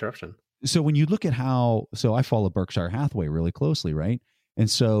interruption. So when you look at so I follow Berkshire Hathaway really closely, right? And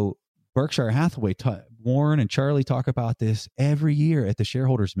so Berkshire Hathaway, Warren and Charlie talk about this every year at the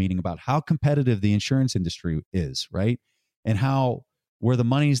shareholders meeting about how competitive the insurance industry is, right? And how where the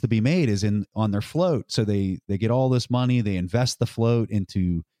money is to be made is on their float. So they get all this money, they invest the float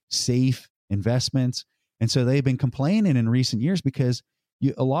into safe investments. And so they've been complaining in recent years because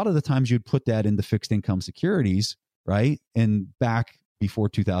a lot of the times you'd put that into fixed income securities, right? And back before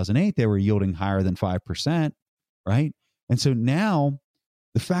 2008, they were yielding higher than 5%, right? And so now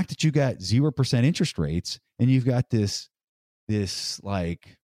the fact that you got 0% interest rates and you've got this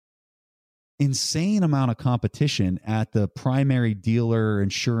like insane amount of competition at the primary dealer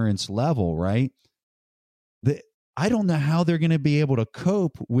insurance level, right? I don't know how they're going to be able to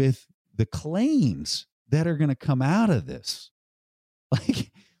cope with the claims that are going to come out of this.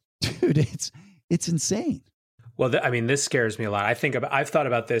 Like, dude, it's insane. Well, I mean, this scares me a lot. I've thought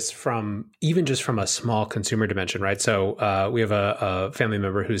about this from even just from a small consumer dimension, right? So we have a family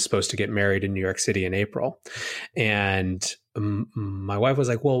member who's supposed to get married in New York City in April. And my wife was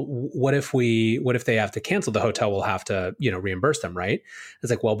like, well, what if they have to cancel the hotel? We'll have to, reimburse them. Right. It's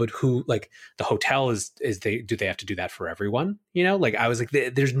like, well, but who, like the hotel do they have to do that for everyone? Like I was like,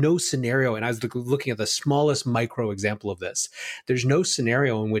 there's no scenario. And I was looking at the smallest micro example of this. There's no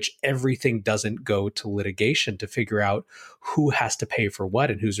scenario in which everything doesn't go to litigation to figure out who has to pay for what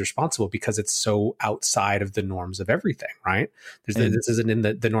and who's responsible, because it's so outside of the norms of everything. Right. This isn't in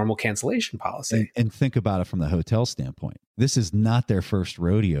the normal cancellation policy. And think about it from the hotel standpoint. This is not their first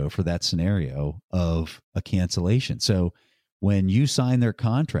rodeo for that scenario of a cancellation. So when you sign their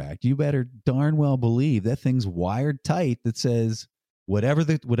contract, you better darn well believe that thing's wired tight that says whatever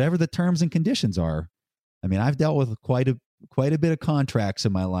the terms and conditions are. I mean, I've dealt with quite a bit of contracts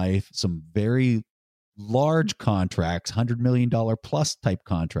in my life, some very large contracts, $100 million plus type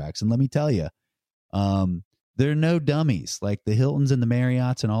contracts. And let me tell you, they're no dummies. Like the Hiltons and the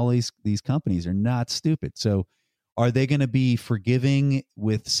Marriotts and all these companies are not stupid. So are they going to be forgiving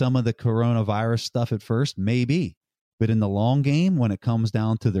with some of the coronavirus stuff at first? Maybe. But in the long game, when it comes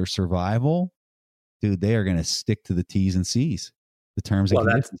down to their survival, dude, they are going to stick to the T's and C's, the terms and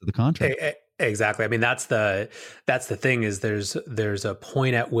conditions of the contract. Exactly. I mean, that's the thing is there's a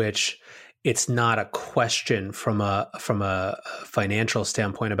point at which it's not a question from a financial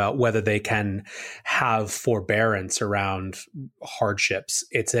standpoint about whether they can have forbearance around hardships.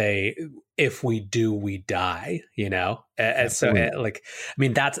 It's if we do, we die, And so like, I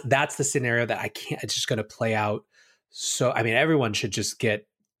mean, that's the scenario that it's just going to play out. So, I mean, everyone should just get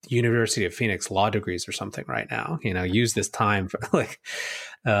University of Phoenix law degrees or something right now, use this time for like,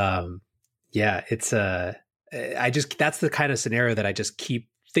 it's that's the kind of scenario that I just keep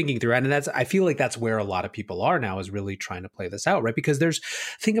thinking through. And I feel like that's where a lot of people are now, is really trying to play this out, right? Because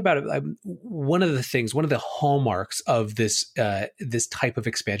think about it. One of the hallmarks of this type of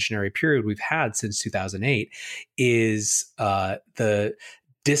expansionary period we've had since 2008 is the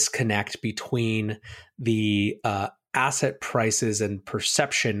disconnect between the asset prices and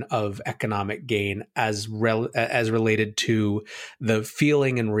perception of economic gain as related to the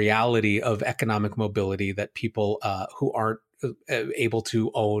feeling and reality of economic mobility that people who aren't able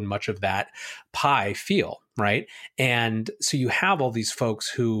to own much of that pie feel, right? And so you have all these folks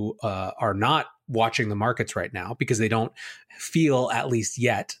who are not watching the markets right now because they don't feel, at least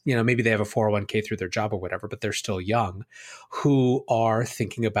yet, maybe they have a 401k through their job or whatever, but they're still young, who are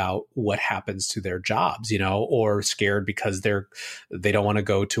thinking about what happens to their jobs, or scared because they don't want to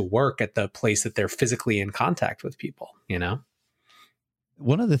go to work at the place that they're physically in contact with people,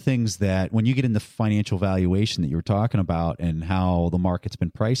 One of the things that when you get into financial valuation that you were talking about and how the market's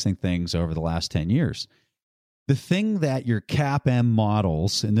been pricing things over the last 10 years, the thing that your CAPM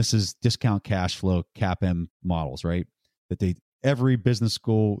models, and this is discount cash flow CAPM models, right? That every business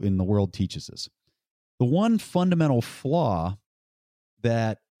school in the world teaches this. The one fundamental flaw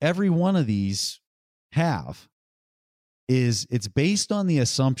that every one of these have is it's based on the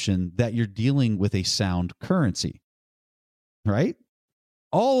assumption that you're dealing with a sound currency, right?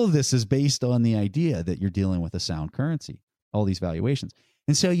 All of this is based on the idea that you're dealing with a sound currency, all these valuations.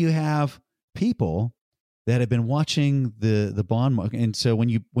 And so you have people that have been watching the bond market. And so when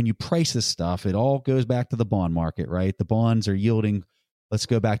you price this stuff, it all goes back to the bond market, right? The bonds are yielding, let's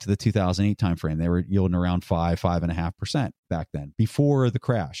go back to the 2008 timeframe. They were yielding around 5.5% back then, before the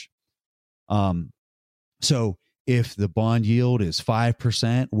crash. So if the bond yield is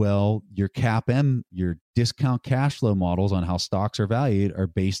 5%, well, your CAPM, your discount cash flow models on how stocks are valued are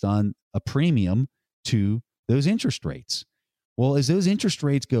based on a premium to those interest rates. Well, as those interest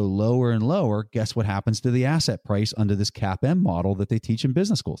rates go lower and lower, guess what happens to the asset price under this CAPM model that they teach in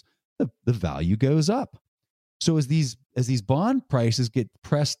business schools? The value goes up. So as these bond prices get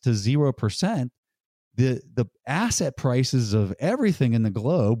pressed to 0%, the asset prices of everything in the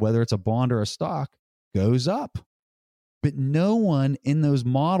globe, whether it's a bond or a stock, goes up. But no one in those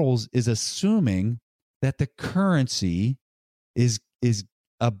models is assuming that the currency is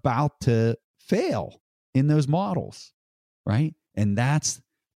about to fail in those models, right? And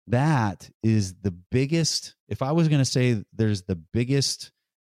that is the biggest, if I was going to say there's the biggest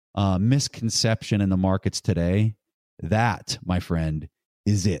misconception in the markets today, that, my friend,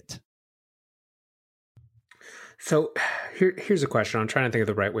 is it. So here's a question. I'm trying to think of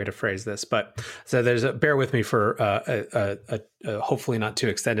the right way to phrase this, but so bear with me for a hopefully not too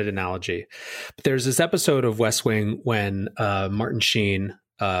extended analogy. But there's this episode of West Wing when Martin Sheen,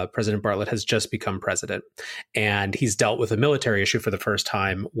 President Bartlett, has just become president, and he's dealt with a military issue for the first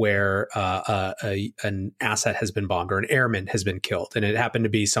time where an asset has been bombed or an airman has been killed. And it happened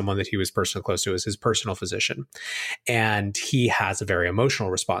to be someone that he was personally close to as his personal physician. And he has a very emotional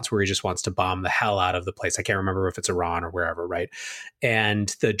response where he just wants to bomb the hell out of the place. I can't remember if it's Iran or wherever, right?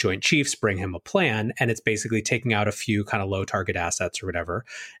 And the Joint Chiefs bring him a plan, and it's basically taking out a few kind of low target assets or whatever.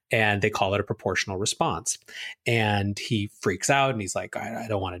 And they call it a proportional response. And he freaks out and he's like, I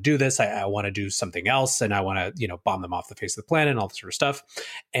don't want to do this. I want to do something else. And I want to, bomb them off the face of the planet and all this sort of stuff.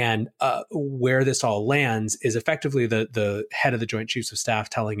 And where this all lands is effectively the head of the Joint Chiefs of Staff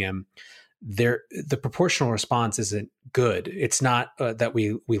telling him the proportional response isn't good. It's not that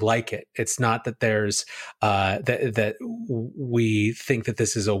we like it. It's not that there's that we think that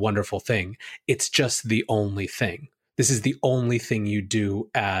this is a wonderful thing. It's just the only thing. This is the only thing you do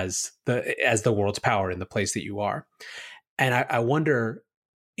as the world's power in the place that you are. And I wonder,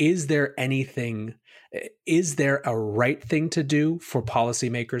 is there a right thing to do for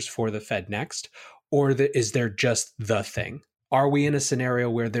policymakers for the Fed next? Or is there just the thing? Are we in a scenario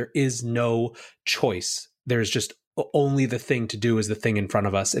where there is no choice? There's just only the thing to do is the thing in front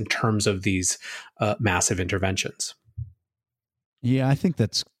of us in terms of these massive interventions? Yeah, I think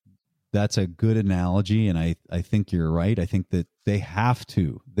that's a good analogy, and I think you're right. I think that they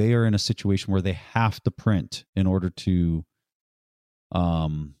are in a situation where they have to print in order to,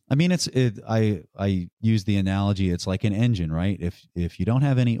 I use the analogy, it's like an engine, right? If you don't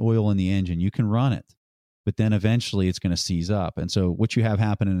have any oil in the engine, you can run it, but then eventually it's going to seize up. And so what you have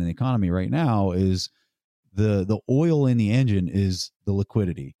happening in the economy right now is the oil in the engine is the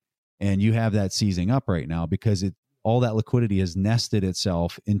liquidity, and you have that seizing up right now because all that liquidity has nested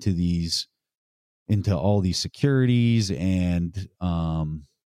itself into all these securities. And,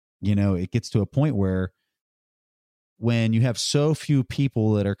 it gets to a point where when you have so few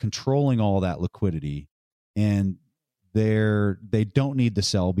people that are controlling all that liquidity and they don't need to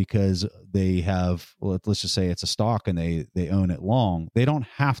sell because they have, let's just say it's a stock and they own it long, they don't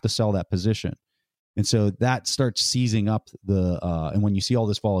have to sell that position. And so that starts seizing up and when you see all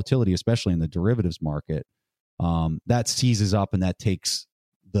this volatility, especially in the derivatives market, that seizes up and that takes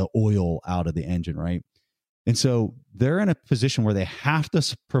the oil out of the engine, right? And so they're in a position where they have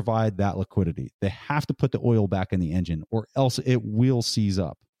to provide that liquidity. They have to put the oil back in the engine, or else it will seize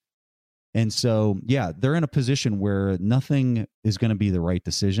up. And so, yeah, they're in a position where nothing is going to be the right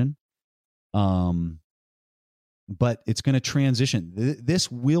decision. But it's going to transition.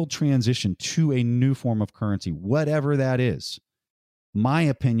 This will transition to a new form of currency, whatever that is. My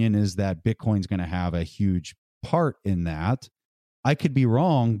opinion is that Bitcoin's going to have a huge part in that. I could be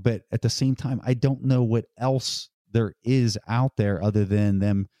wrong, but at the same time, I don't know what else there is out there other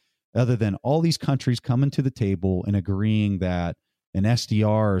than all these countries coming to the table and agreeing that an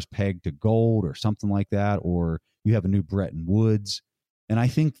SDR is pegged to gold or something like that, or you have a new Bretton Woods. And I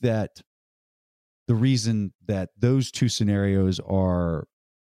think that the reason that those two scenarios are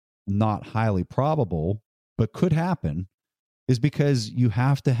not highly probable, but could happen, is because you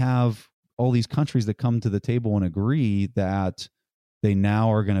have to have all these countries that come to the table and agree that they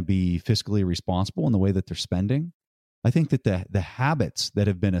now are going to be fiscally responsible in the way that they're spending. I think that the habits that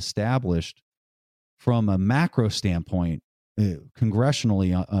have been established from a macro standpoint,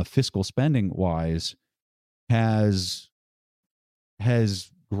 congressionally, fiscal spending wise, has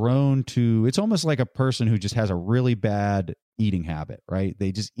grown to, it's almost like a person who just has a really bad eating habit, right?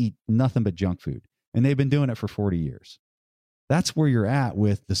 They just eat nothing but junk food, and they've been doing it for 40 years. That's where you're at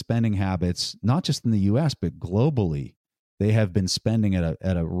with the spending habits, not just in the US, but globally. They have been spending at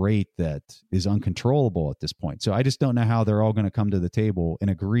a rate that is uncontrollable at this point. So I just don't know how they're all going to come to the table and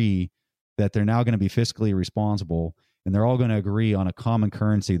agree that they're now going to be fiscally responsible, and they're all going to agree on a common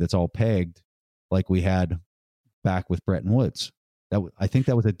currency that's all pegged like we had back with Bretton Woods. I think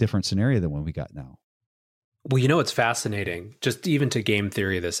that was a different scenario than what we got now. Well, what's fascinating, just even to game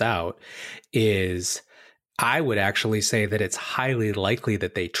theory this out, is I would actually say that it's highly likely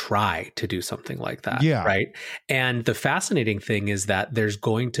that they try to do something like that. Yeah. Right. And the fascinating thing is that there's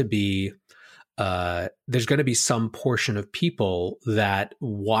going to be some portion of people that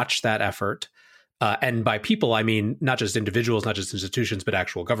watch that effort. And by people, I mean, not just individuals, not just institutions, but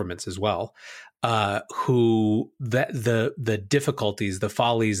actual governments as well, who the difficulties, the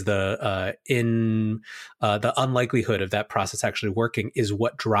follies, the unlikelihood of that process actually working is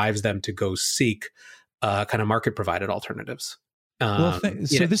what drives them to go seek kind of market provided alternatives.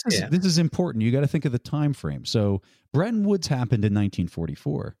 This is important. You got to think of the time frame. So Bretton Woods happened in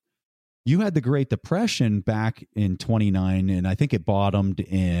 1944. You had the Great Depression back in 29, and I think it bottomed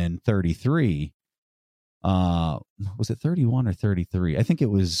in 33. Was it 31 or 33? I think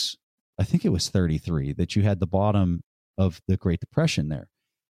it was 33 that you had the bottom of the Great Depression there.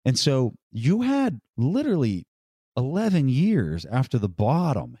 And so you had literally 11 years after the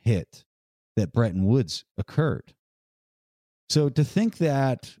bottom hit that Bretton Woods occurred. So to think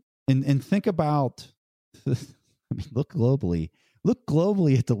that, and think about, I mean, look globally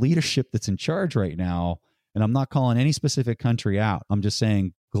at the leadership that's in charge right now. And I'm not calling any specific country out. I'm just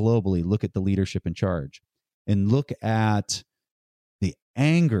saying globally, look at the leadership in charge and look at the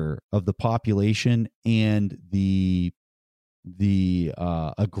anger of the population and the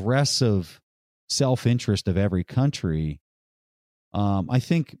aggressive self-interest of every country. I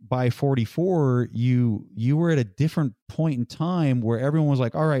think by 44, you were at a different point in time where everyone was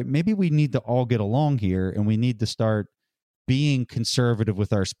like, all right, maybe we need to all get along here, and we need to start being conservative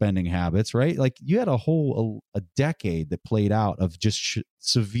with our spending habits, right? Like you had a decade that played out of just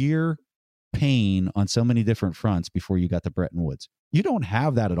severe pain on so many different fronts before you got to Bretton Woods. You don't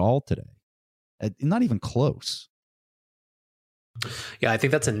have that at all today. Not even close. Yeah, I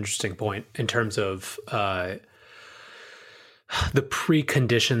think that's an interesting point in terms of the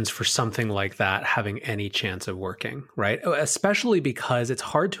preconditions for something like that having any chance of working, right? Especially because it's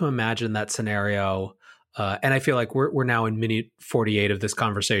hard to imagine that scenario. And I feel like we're now in minute 48 of this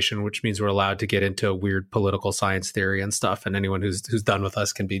conversation, which means we're allowed to get into weird political science theory and stuff. And anyone who's done with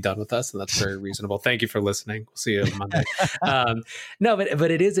us can be done with us, and that's very reasonable. Thank you for listening. We'll see you on Monday. No,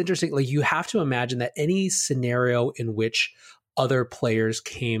 but it is interesting. Like you have to imagine that any scenario in which other players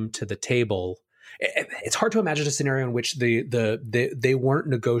came to the table, it's hard to imagine a scenario in which they weren't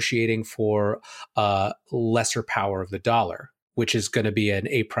negotiating for lesser power of the dollar, which is going to be an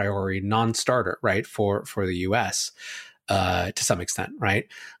a priori non-starter, right, for the U.S. To some extent, right?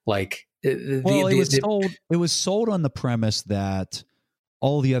 Like, it was sold on the premise that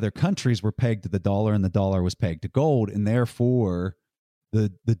all the other countries were pegged to the dollar, and the dollar was pegged to gold, and therefore the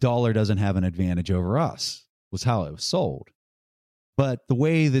dollar doesn't have an advantage over us. Was how it was sold. But the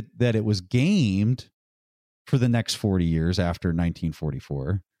way that it was gamed for the next 40 years after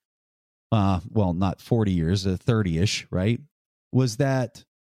 1944, well, not 40 years, 30-ish, right, was that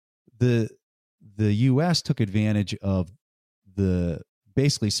the U.S. took advantage of the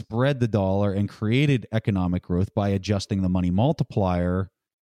basically spread the dollar and created economic growth by adjusting the money multiplier,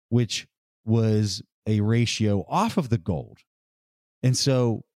 which was a ratio off of the gold. And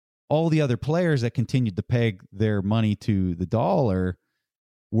so all the other players that continued to peg their money to the dollar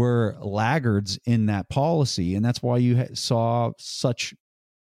were laggards in that policy. And that's why you saw such,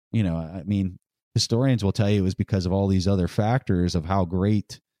 I mean, historians will tell you it was because of all these other factors of how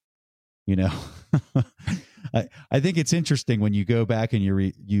great, I think it's interesting when you go back and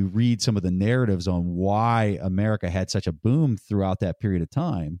you read some of the narratives on why America had such a boom throughout that period of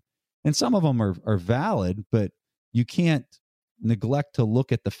time. And some of them are valid, but you can't neglect to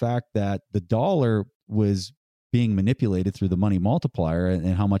look at the fact that the dollar was being manipulated through the money multiplier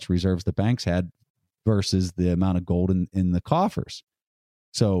and how much reserves the banks had versus the amount of gold in the coffers.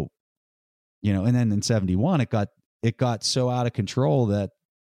 So, and then in 71, it got so out of control that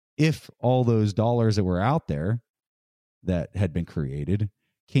if all those dollars that were out there that had been created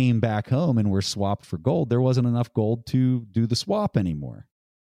came back home and were swapped for gold, there wasn't enough gold to do the swap anymore.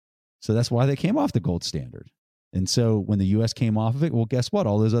 So that's why they came off the gold standard. And so when the U.S. came off of it, well, guess what?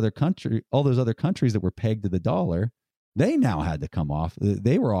 All those other countries that were pegged to the dollar, they now had to come off.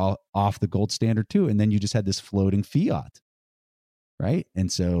 They were all off the gold standard too. And then you just had this floating fiat, right? And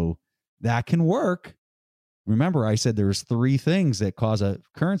so that can work. Remember, I said there's 3 things that cause a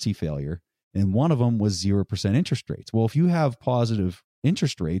currency failure, and one of them was 0% interest rates. Well, if you have positive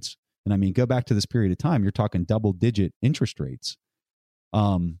interest rates, and I mean, go back to this period of time, you're talking double-digit interest rates.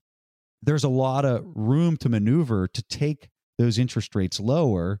 There's a lot of room to maneuver to take those interest rates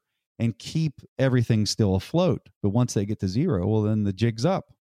lower and keep everything still afloat. But once they get to 0, well, then the jig's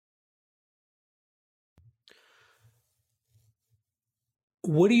up.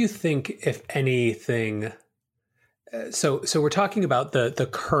 What do you think, if anything? So we're talking about the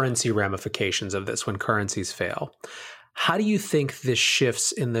currency ramifications of this when currencies fail. How do you think this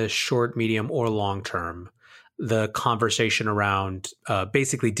shifts in the short, medium, or long term the conversation around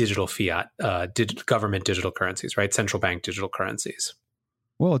basically digital fiat, government digital currencies, right? Central bank digital currencies.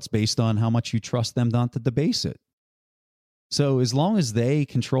 Well, it's based on how much you trust them not to debase it. So as long as they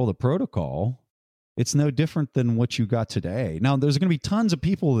control the protocol, it's no different than what you got today. Now, there's going to be tons of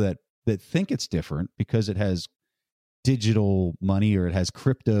people that think it's different because it has digital money or it has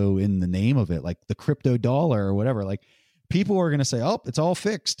crypto in the name of it, like the crypto dollar or whatever. Like, people are going to say, oh, it's all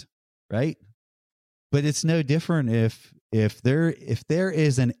fixed, right? But it's no different if there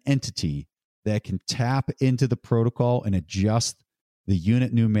is an entity that can tap into the protocol and adjust the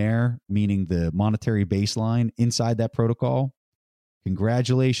unit numeraire, meaning the monetary baseline inside that protocol.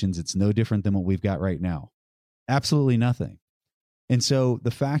 Congratulations, it's no different than what we've got right now. Absolutely nothing. And so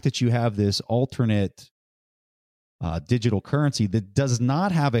the fact that you have this alternate digital currency that does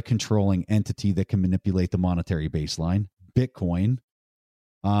not have a controlling entity that can manipulate the monetary baseline, Bitcoin,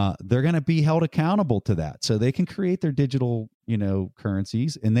 they're going to be held accountable to that. So they can create their digital,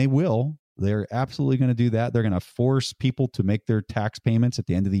 currencies, and they will. They're absolutely going to do that. They're going to force people to make their tax payments at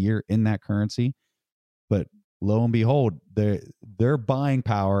the end of the year in that currency. But lo and behold, their buying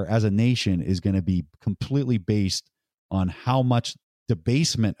power as a nation is going to be completely based on how much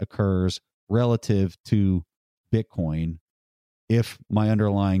debasement occurs relative to Bitcoin. If my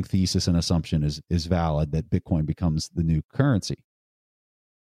underlying thesis and assumption is valid, that Bitcoin becomes the new currency.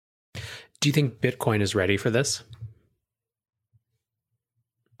 Do you think Bitcoin is ready for this?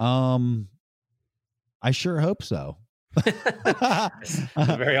 I sure hope so. A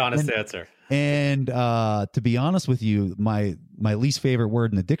very honest answer. And to be honest with you, my least favorite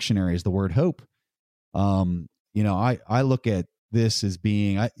word in the dictionary is the word hope. I look at this as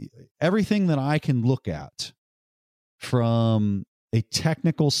being everything that I can look at from a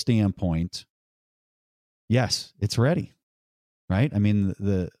technical standpoint. Yes, it's ready. Right? I mean,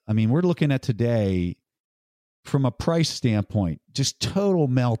 we're looking at today from a price standpoint, just total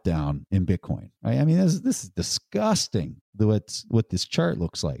meltdown in Bitcoin. Right? I mean, this is disgusting what this chart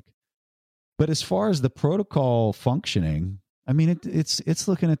looks like. But as far as the protocol functioning, I mean, it's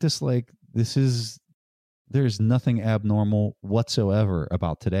looking at this like there's nothing abnormal whatsoever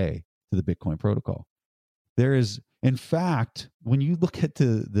about today to the Bitcoin protocol. There is, in fact, when you look at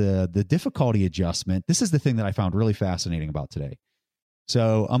the difficulty adjustment, this is the thing that I found really fascinating about today.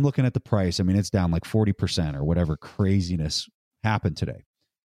 So I'm looking at the price. I mean, it's down like 40% or whatever craziness happened today.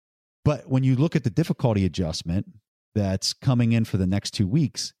 But when you look at the difficulty adjustment that's coming in for the next 2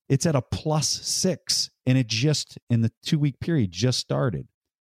 weeks, it's at a +6, and it just in the 2-week period just started.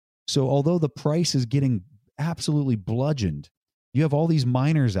 So although the price is getting absolutely bludgeoned, you have all these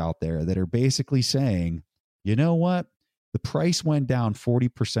miners out there that are basically saying, you know what? The price went down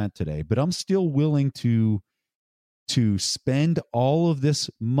 40% today, but I'm still willing to to spend all of this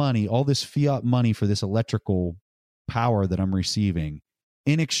money, all this fiat money for this electrical power that I'm receiving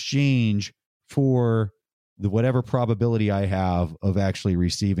in exchange for the whatever probability I have of actually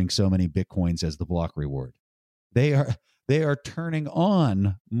receiving so many Bitcoins as the block reward. They are turning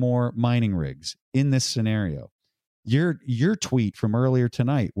on more mining rigs in this scenario. Your tweet from earlier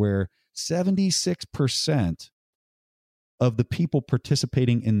tonight, where 76% of the people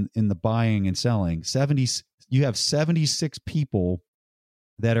participating in the buying and selling, you have 76 people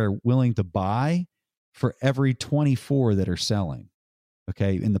that are willing to buy for every 24 that are selling.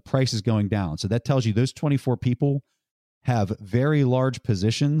 Okay. And the price is going down. So that tells you those 24 people have very large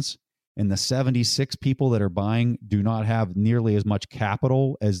positions, and the 76 people that are buying do not have nearly as much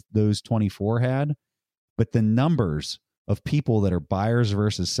capital as those 24 had. But the numbers of people that are buyers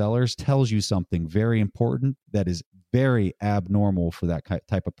versus sellers tells you something very important that is very abnormal for that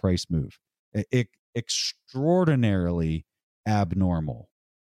type of price move. Extraordinarily abnormal.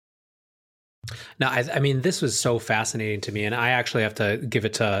 Now, I mean, this was so fascinating to me, and I actually have to give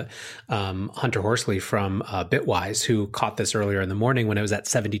it to Hunter Horsley from Bitwise, who caught this earlier in the morning when it was at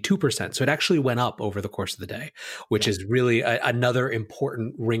 72%. So it actually went up over the course of the day, which is really another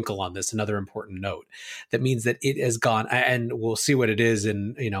important wrinkle on this, another important note. That means that it has gone, and we'll see what it is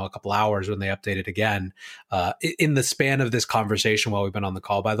in a couple hours when they update it again. In the span of this conversation, while we've been on the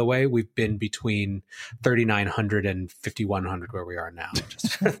call, by the way, we've been between 3,900 and 5,100 where we are now.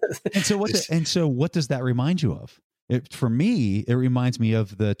 And so what does that remind you of? For me, it reminds me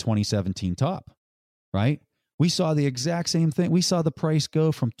of the 2017 top, right? We saw the exact same thing. We saw the price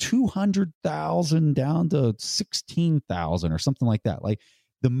go from 200,000 down to 16,000 or something like that. Like,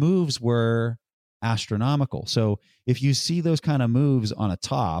 the moves were astronomical. So if you see those kind of moves on a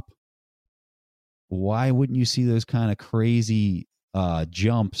top, why wouldn't you see those kind of crazy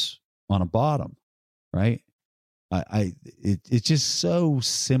jumps on a bottom, right? It's just so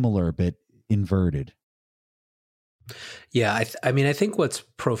similar, but inverted. Yeah, I mean, I think what's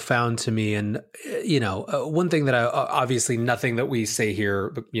profound to me, and one thing that obviously nothing that we say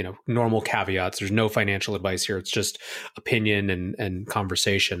here, normal caveats. There's no financial advice here. It's just opinion and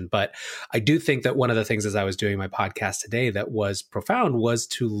conversation. But I do think that one of the things, as I was doing my podcast today, that was profound was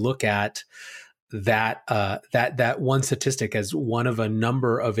to look at that one statistic as one of a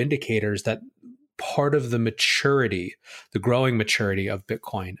number of indicators that part of the maturity, the growing maturity of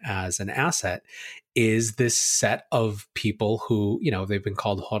Bitcoin as an asset is this set of people who, they've been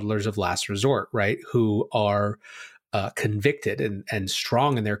called hodlers of last resort, right? Who are convicted and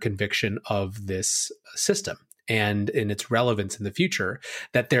strong in their conviction of this system and in its relevance in the future,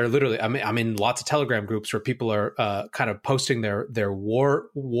 that they're literally, I'm in lots of Telegram groups where people are kind of posting their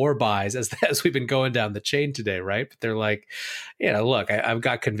war buys as we've been going down the chain today, right? But they're like, look, I've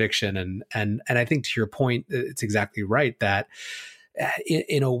got conviction, and I think to your point, it's exactly right that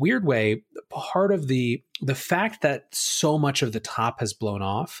in a weird way, part of the fact that so much of the top has blown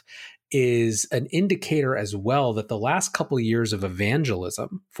off is an indicator as well that the last couple of years of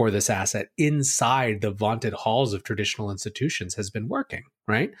evangelism for this asset inside the vaunted halls of traditional institutions has been working,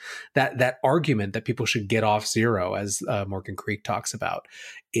 right? That argument that people should get off zero, as Morgan Creek talks about,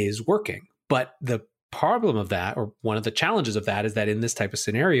 is working. But the problem of that, or one of the challenges of that, is that in this type of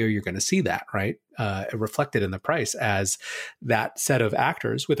scenario, you're going to see that, right? Reflected in the price as that set of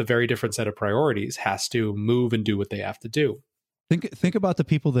actors with a very different set of priorities has to move and do what they have to do. Think about the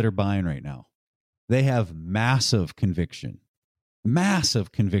people that are buying right now. They have massive conviction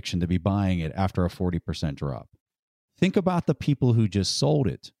to be buying it after a 40% drop. Think about the people who just sold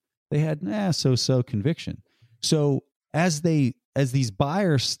it. They had so conviction. So as these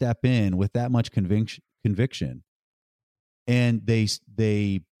buyers step in with that much conviction, and they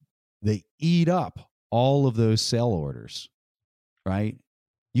eat up all of those sell orders, right?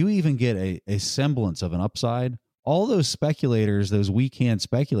 You even get a semblance of an upside. All those speculators, those weak-hand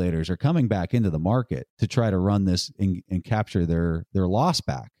speculators, are coming back into the market to try to run this and capture their loss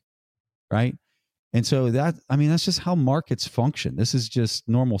back, right? And so that's just how markets function. This is just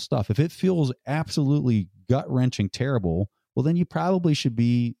normal stuff. If it feels absolutely gut-wrenching terrible, well, then you probably should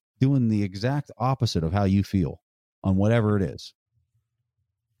be doing the exact opposite of how you feel on whatever it is.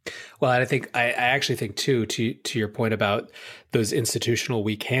 Well, I actually think too, to your point about those institutional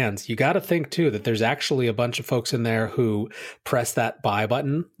weak hands, you got to think too that there's actually a bunch of folks in there who press that buy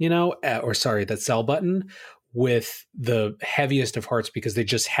button, that sell button with the heaviest of hearts because they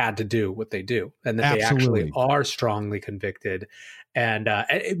just had to do what they do, and that Absolutely. They actually are strongly convicted. And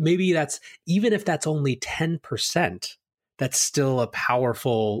maybe that's, even if that's only 10%, that's still a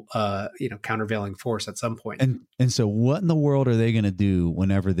powerful, countervailing force at some point. And so what in the world are they going to do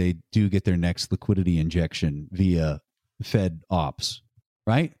whenever they do get their next liquidity injection via Fed ops,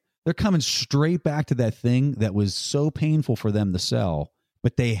 right? They're coming straight back to that thing that was so painful for them to sell,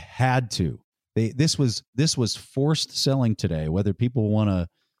 but they had to. This was forced selling today, whether people want to,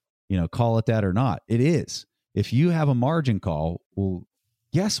 call it that or not. It is. If you have a margin call, well,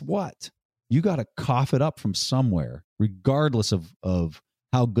 guess what? You got to cough it up from somewhere, regardless of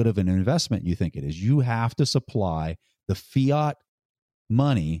how good of an investment you think it is. You have to supply the fiat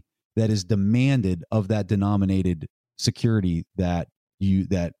money that is demanded of that denominated security that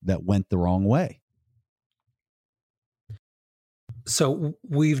went the wrong way. So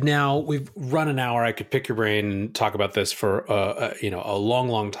we've run an hour. I could pick your brain and talk about this for a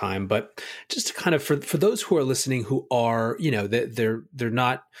long time. But just to kind of for those who are listening who are they're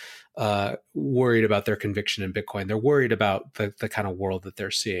not worried about their conviction in Bitcoin. They're worried about the kind of world that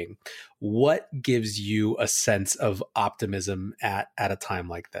they're seeing. What gives you a sense of optimism at a time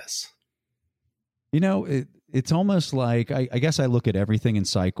like this? It's almost like, I guess I look at everything in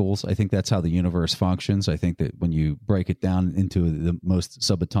cycles. I think that's how the universe functions. I think that when you break it down into the most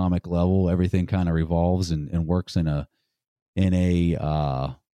subatomic level, everything kind of revolves and works in a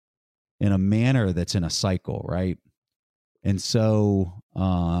manner that's in a cycle, right? And so,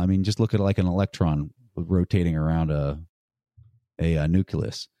 just look at like an electron rotating around a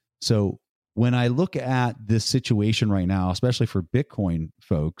nucleus. So when I look at this situation right now, especially for Bitcoin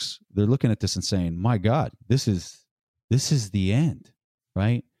folks, they're looking at this and saying, my God, this is the end,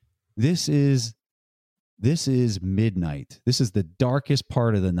 right? This is midnight. This is the darkest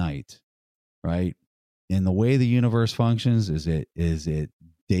part of the night, right? And the way the universe functions is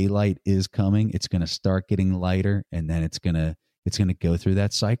daylight is coming. It's going to start getting lighter, and then it's going to go through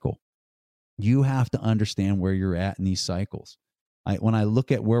that cycle. You have to understand where you're at in these cycles. When I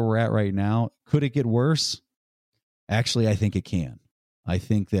look at where we're at right now, could it get worse? Actually, I think it can. I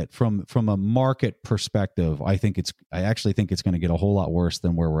think that from a market perspective, I actually think it's going to get a whole lot worse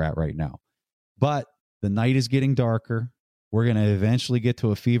than where we're at right now. But the night is getting darker. We're going to eventually get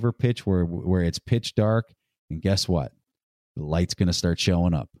to a fever pitch where it's pitch dark. And guess what? The light's going to start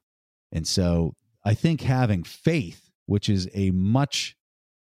showing up. And so I think having faith, which is a much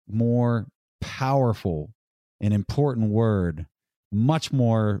more powerful and important word, much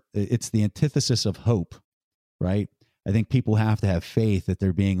more, it's the antithesis of hope, right? I think people have to have faith that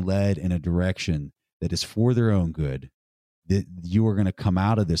they're being led in a direction that is for their own good, that you are going to come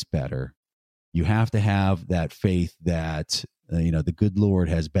out of this better. You have to have that faith that, the good Lord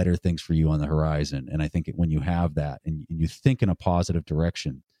has better things for you on the horizon. And I think when you have that and you think in a positive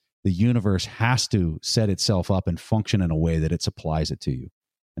direction, the universe has to set itself up and function in a way that it supplies it to you.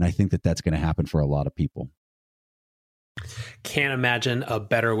 And I think that that's going to happen for a lot of people. Can't imagine a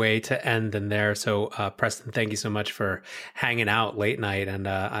better way to end than there. So, Preston, thank you so much for hanging out late night. And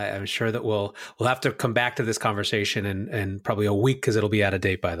I'm sure that we'll have to come back to this conversation in probably a week because it'll be out of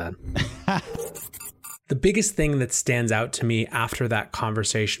date by then. The biggest thing that stands out to me after that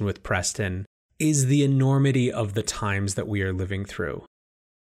conversation with Preston is the enormity of the times that we are living through.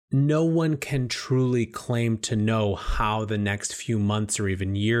 No one can truly claim to know how the next few months or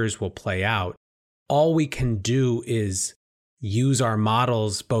even years will play out. All we can do is use our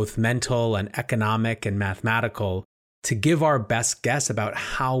models, both mental and economic and mathematical, to give our best guess about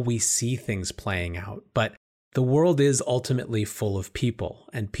how we see things playing out. But the world is ultimately full of people,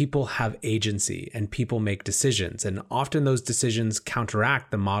 and people have agency, and people make decisions. And often those decisions counteract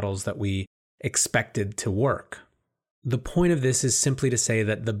the models that we expected to work. The point of this is simply to say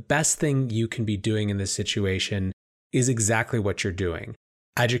that the best thing you can be doing in this situation is exactly what you're doing.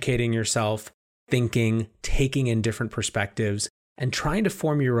 Educating yourself, thinking, taking in different perspectives, and trying to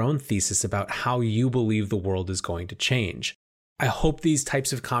form your own thesis about how you believe the world is going to change. I hope these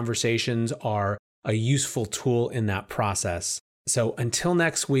types of conversations are a useful tool in that process. So until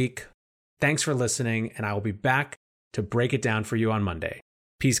next week, thanks for listening, and I will be back to break it down for you on Monday.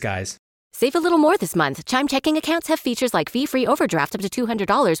 Peace, guys. Save a little more this month. Chime checking accounts have features like fee-free overdraft up to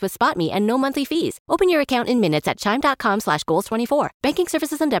 $200 with SpotMe and no monthly fees. Open your account in minutes at chime.com/goals24. Banking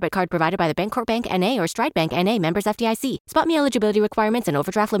services and debit card provided by the Bancorp Bank N.A. or Stride Bank N.A. members FDIC. SpotMe eligibility requirements and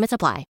overdraft limits apply.